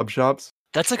 Kebab shops?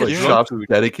 That's like Like a drug shops food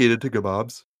dedicated to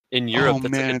kebabs? in Europe. Oh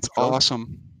that's man, like a it's drug-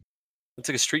 awesome. It's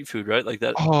like a street food, right? Like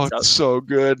that. Oh, it's out- it's so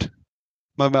good.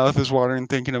 My mouth is watering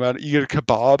thinking about it. You get a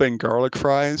kebab and garlic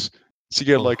fries. So you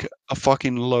get Oh. like a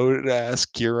fucking loaded ass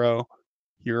gyro.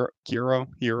 Euro.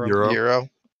 Euro.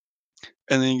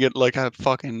 And then you get like a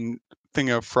fucking thing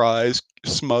of fries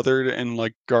smothered in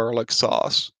like garlic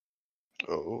sauce.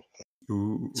 Oh.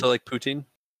 Ooh. So like poutine.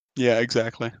 Yeah,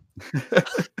 exactly.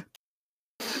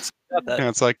 Got that. And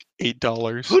it's like $8.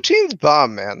 Poutine's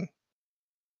bomb, man.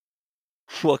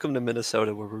 Welcome to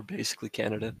Minnesota, where we're basically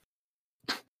Canada.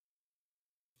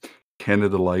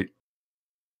 Canada Light.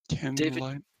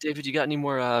 Candlelight. David, you got any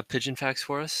more pigeon facts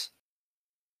for us?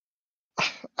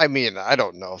 I mean, I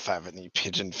don't know if I have any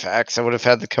pigeon facts. I would have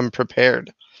had to come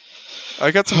prepared.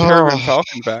 I got some Peregrine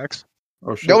Falcon facts.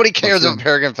 Oh, shit. Nobody Let's cares hear about 'em.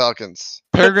 Peregrine Falcons.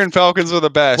 Peregrine Falcons are the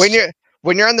best.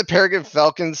 When you're on the Peregrine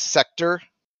Falcons sector,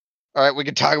 all right, we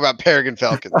can talk about Peregrine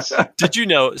Falcons. Did you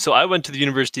know? So I went to the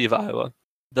University of Iowa.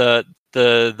 The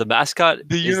mascot.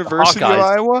 the is University of Hawkeyes.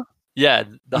 Iowa? Yeah,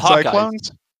 the The Hawkeyes.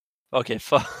 Cyclones? Okay,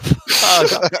 fuck.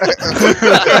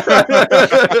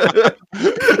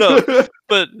 No,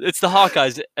 but it's the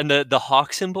Hawkeyes, and the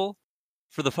hawk symbol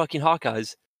for the fucking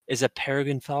Hawkeyes is a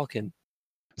peregrine falcon.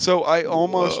 So I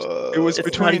almost it was It's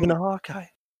not between even a Hawkeye.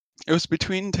 it was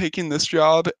between taking this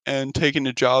job and taking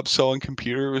a job selling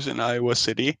computers in Iowa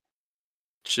City.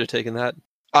 Should have taken that.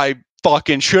 I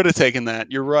fucking should have taken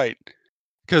that. You're right.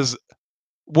 Cuz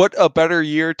what a better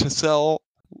year to sell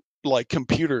like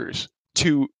computers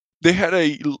to they had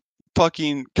a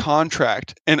fucking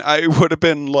contract and I would have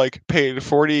been like paid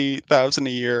 40,000 a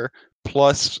year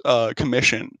plus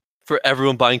commission. For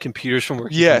everyone buying computers from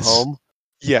working Yes. from home.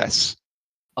 Yes.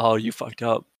 Oh, you fucked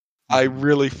up. I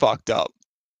really fucked up.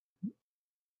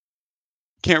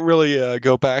 Can't really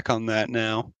go back on that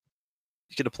now.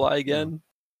 You could apply again.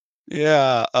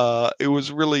 Yeah, it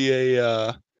was really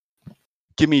a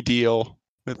gimme deal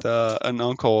with an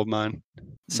uncle of mine.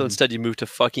 So instead, you moved to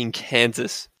fucking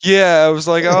Kansas. Yeah, I was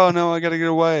like, oh no, I gotta get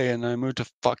away, and I moved to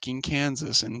fucking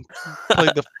Kansas and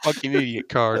played the fucking idiot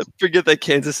card. Forget that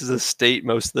Kansas is a state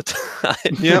most of the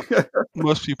time. Yep,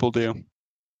 most people do.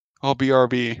 I'll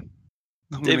BRB.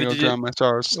 I'm David, gonna did go you- drown my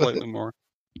stars slightly more.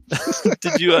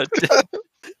 Did you?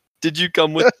 Did you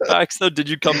come with facts though? Did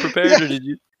you come prepared, or did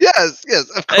you? Yes,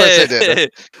 of course I did. Hey,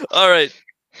 all right,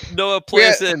 Noah, play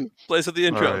us in. Play us with the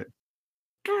intro. All right.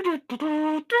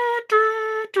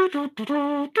 Sounds a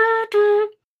lot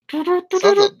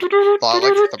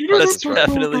like the Price That's is Right.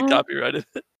 definitely copyrighted.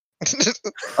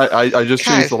 I just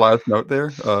changed the God. last note there,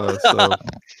 so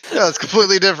Yeah, it's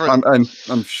completely different.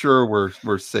 I'm sure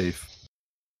we're safe.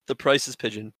 The Price is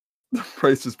Pigeon.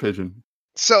 Price is Pigeon.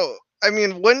 So, I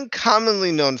mean, one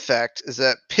commonly known fact is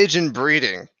that pigeon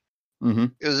breeding. Mm-hmm.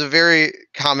 It was a very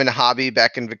common hobby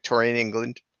back in Victorian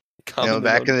England. Commonly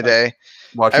Back known in the fact. day,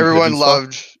 Watching everyone pigeons fuck?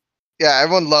 loved. Yeah,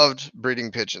 everyone loved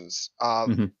breeding pigeons.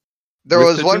 Mhm. There With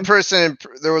was one pigeons? person.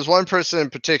 There was one person in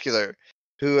particular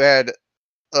who had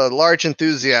a large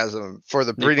enthusiasm for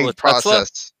the breeding Nikola Tesla?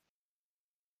 process.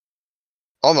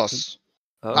 Almost.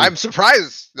 Oh. I'm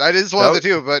surprised. That is one of the That-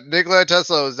 two, but Nikola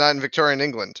Tesla was not in Victorian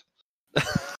England.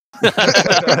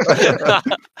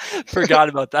 Forgot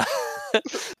about that.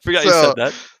 Forgot you So- said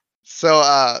that.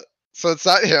 So it's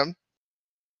not him,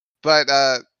 but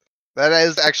that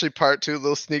is actually part 2.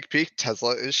 Little sneak peek.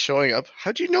 Tesla is showing up.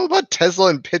 How do you know about Tesla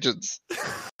and pigeons?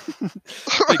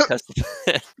 Big Tesla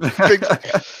fan. Big-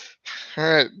 All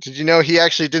right. Did you know he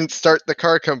actually didn't start the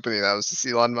car company? That was just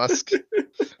Elon Musk.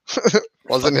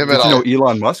 Wasn't him Did at you all. know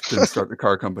Elon Musk didn't start the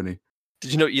car company?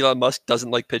 Did you know Elon Musk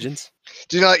doesn't like pigeons?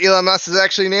 Do you know Elon Musk is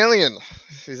actually an alien?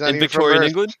 He's not In even from Victorian Earth.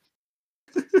 England?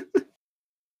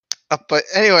 But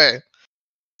anyway,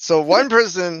 so one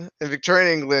person in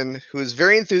Victorian England who was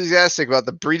very enthusiastic about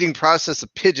the breeding process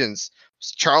of pigeons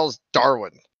was Charles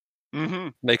Darwin. Mm-hmm.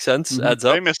 Makes sense. Mhm. Adds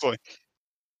up. Famously.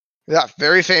 Yeah,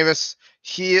 very famous.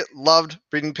 He loved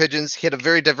breeding pigeons. He had a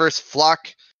very diverse flock.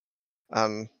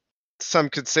 Some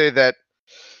could say that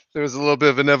there was a little bit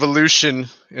of an evolution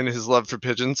in his love for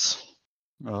pigeons.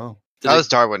 Oh. Did That it- was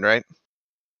Darwin, right?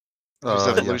 Who's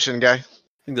the Yeah. evolution guy? I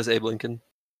think that's Abe Lincoln.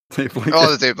 Abe Lincoln. Oh,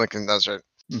 that's Abe Lincoln. That's right.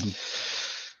 Mhm.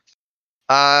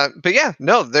 But yeah,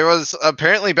 no, there was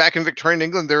apparently back in Victorian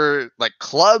England, there were like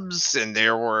clubs and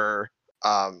there were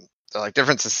like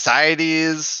different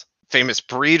societies, famous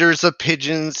breeders of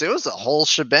pigeons. It was a whole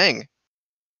shebang.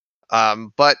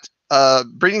 But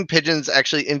breeding pigeons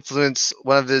actually influenced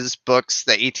one of his books,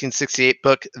 the 1868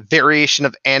 book, Variation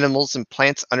of Animals and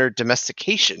Plants Under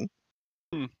Domestication.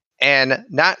 Hmm. And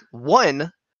not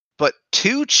one, but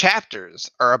 2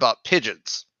 chapters are about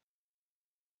pigeons.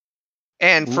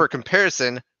 And Ooh. for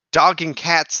comparison, dog and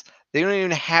cats, they don't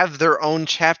even have their own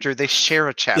chapter. They share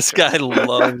a chapter. This guy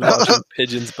loves watching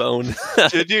pigeons bone.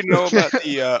 Did you know about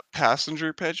the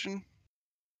passenger pigeon?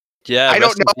 Yeah, I don't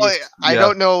rest in know. peace. I Yeah.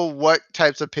 don't know what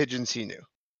types of pigeons he knew.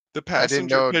 The I didn't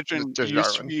passenger know pigeon Mr.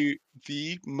 used to Darwin. be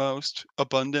the most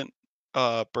abundant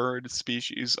bird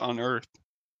species on Earth,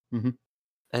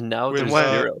 And now With, there's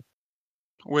uh, 0.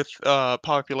 with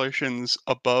populations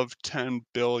above 10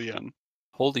 billion.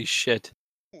 Holy shit.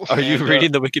 Are you And,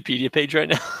 reading the Wikipedia page right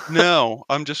now? No,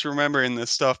 I'm just remembering this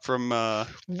stuff from.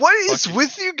 What is Fucking-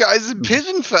 with you guys and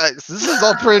pigeon facts? This is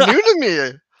all brand new to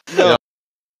me. No,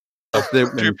 They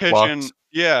passenger and pigeon. flocks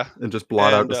Yeah, and just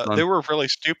blot out and, the sun. they were really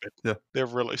stupid. Yeah. They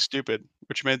were really stupid,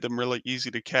 which made them really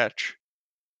easy to catch.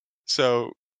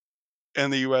 So, in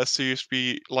the U.S., there used to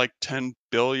be like 10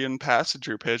 billion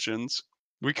passenger pigeons.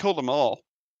 We killed them all.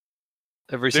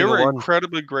 Every They single were one.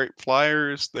 incredibly great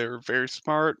flyers. They were very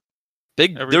smart.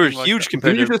 Big. They were everything like huge that.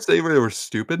 compared Didn't you to. just say they were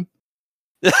stupid?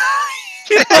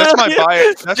 That's my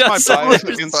bias. That's my Just so bias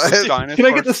they're against stupid. dinosaurs. Can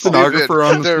I get the stenographer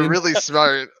on the They're screen? really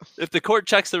smart. If the court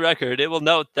checks the record, it will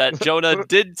note that Jonah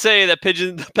did say that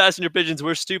passenger pigeons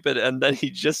were stupid, and then he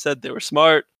just said they were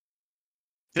smart.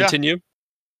 Yeah. Continue.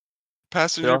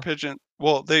 Passenger Yeah. pigeon.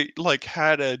 Well, they like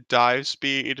had a dive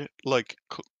speed like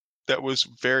that was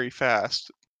very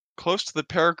fast, close to the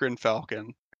peregrine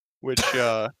falcon, which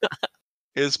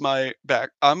is my back.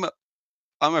 I'm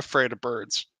afraid of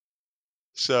birds,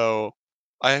 so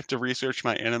I have to research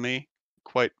my enemy.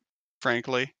 Quite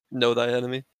frankly, Know thy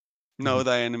enemy. know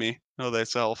thy enemy, know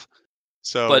thyself.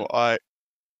 So But-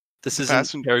 This The isn't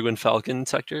passenger- Peregrine Falcon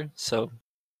sector, so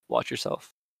watch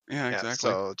yourself. yeah, Yeah, exactly.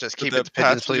 so just But keep the it to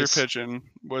pigeons, passenger please. pigeon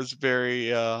was very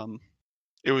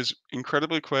it was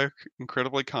incredibly quick,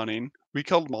 incredibly cunning. We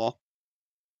killed them all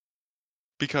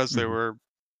because they Mhm. were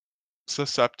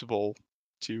susceptible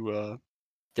to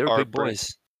They were Our big brain.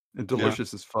 boys. And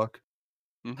delicious as fuck.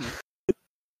 mhm.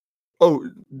 Oh,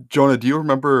 Jonah, do you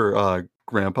remember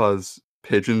Grandpa's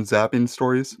pigeon zapping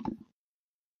stories?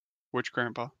 Which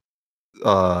grandpa?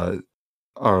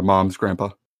 Our mom's grandpa.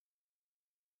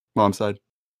 Mom's side.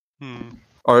 Hmm.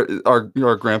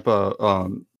 Our grandpa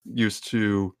used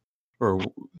to or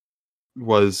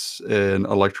was an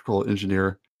electrical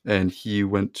engineer, and he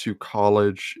went to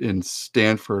college in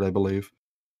Stanford, I believe.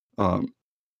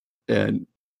 And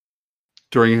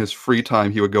during his free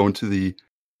time, he would go into the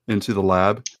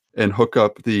lab and hook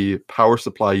up the power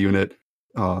supply unit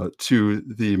to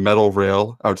the metal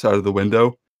rail outside of the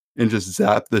window and just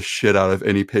zap the shit out of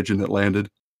any pigeon that landed.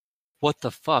 What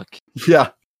the fuck? Yeah,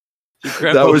 Your that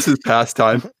grandpa was his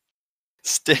pastime.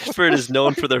 Stanford is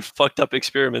known for their fucked up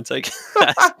experiments, I guess.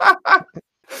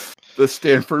 The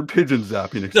Stanford pigeon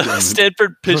zapping The experiment.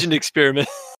 Stanford pigeon experiment.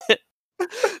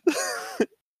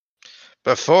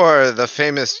 Before the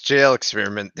famous jail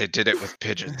experiment, they did it with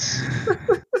pigeons.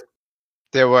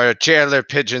 There were jailer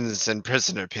pigeons and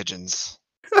prisoner pigeons.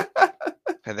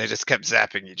 And they just kept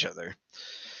zapping each other.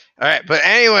 All right, but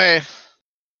anyway,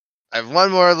 I have one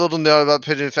more little note about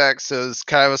pigeon facts, so it's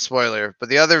kind of a spoiler. But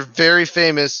the other very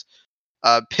famous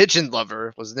pigeon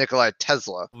lover was Nikola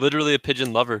Tesla. Literally a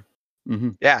pigeon lover.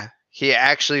 Mhm. Yeah, he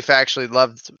actually factually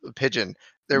loved a pigeon.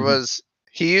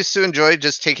 He used to enjoy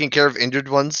just taking care of injured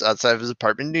ones outside of his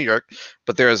apartment in New York,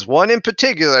 but there was one in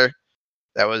particular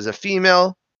that was a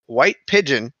female white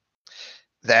pigeon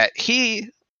that he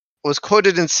was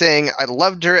quoted in saying, "I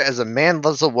loved her as a man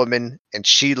loves a woman, and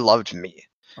she loved me."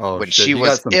 Oh When shit, she he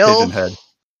was got some ill, pigeon head.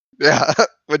 yeah,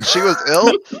 when she was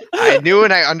ill, I knew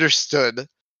and I understood.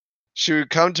 She would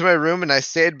come to my room and I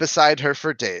stayed beside her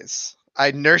for days.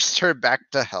 I nursed her back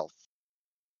to health.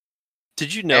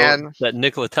 Did you know And that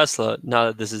Nikola Tesla, now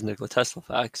that this is Nikola Tesla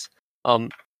facts, I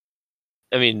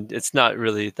mean, it's not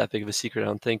really that big of a secret, I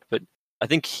don't think, but I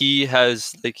think he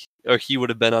has, like, or he would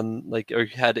have been on, like, or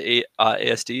had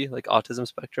ASD, like autism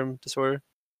spectrum disorder.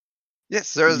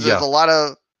 yes, there's Yeah. a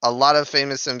lot of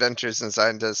famous inventors and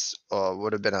scientists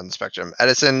would have been on the spectrum.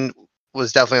 Edison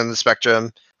was definitely on the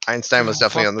spectrum. Einstein was Oh,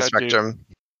 definitely fuck on the that dude. spectrum.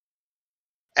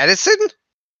 Edison?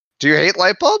 Do you hate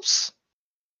light bulbs?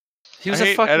 He I was a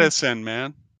hate fucking. Edison,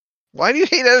 man. Why do you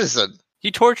hate Edison? He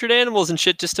tortured animals and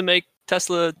shit just to make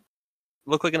Tesla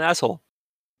look like an asshole.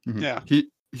 Mhm. Yeah. He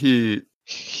He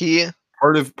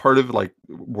part of like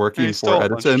And working he for stole a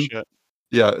bunch of Edison. shit.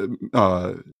 Yeah,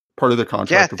 part of the yeah,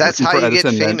 contract of that's working how for you get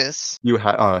Edison meant famous.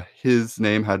 his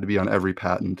name had to be on every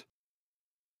patent,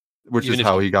 which Even is if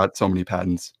how you- he got so many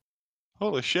patents.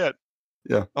 Holy shit.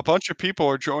 Yeah. A bunch of people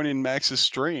are joining Max's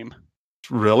stream.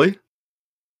 Really?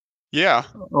 Yeah.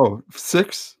 Oh,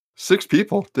 six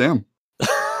people. Damn.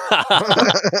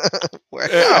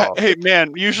 Wow. Hey,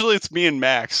 man, usually it's me and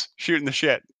Max shooting the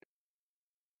shit.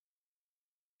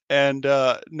 And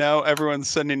now everyone's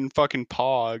sending fucking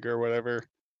Pog or whatever.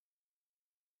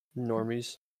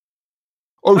 Normies.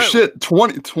 Oh Right. shit,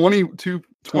 22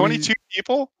 22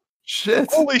 people? Shit.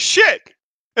 Holy shit!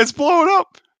 It's blowing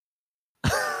up!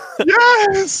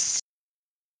 Yes!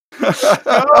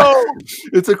 No!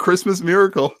 It's a Christmas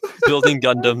miracle. Building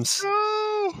Gundams.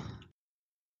 No!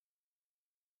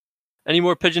 Any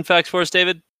more pigeon facts for us,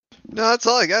 David? No, that's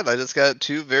all I got. I just got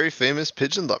two very famous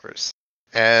pigeon lovers.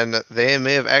 And they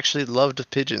may have actually loved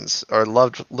pigeons or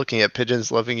loved looking at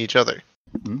pigeons loving each other.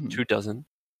 Mm. Who doesn't?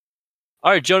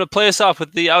 All right, Jonah, play us off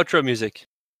with the outro music.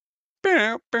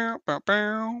 Bow, bow, bow,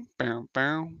 bow, bow,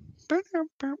 bow. Bow, bow,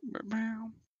 bow,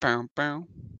 bow, bow, bow.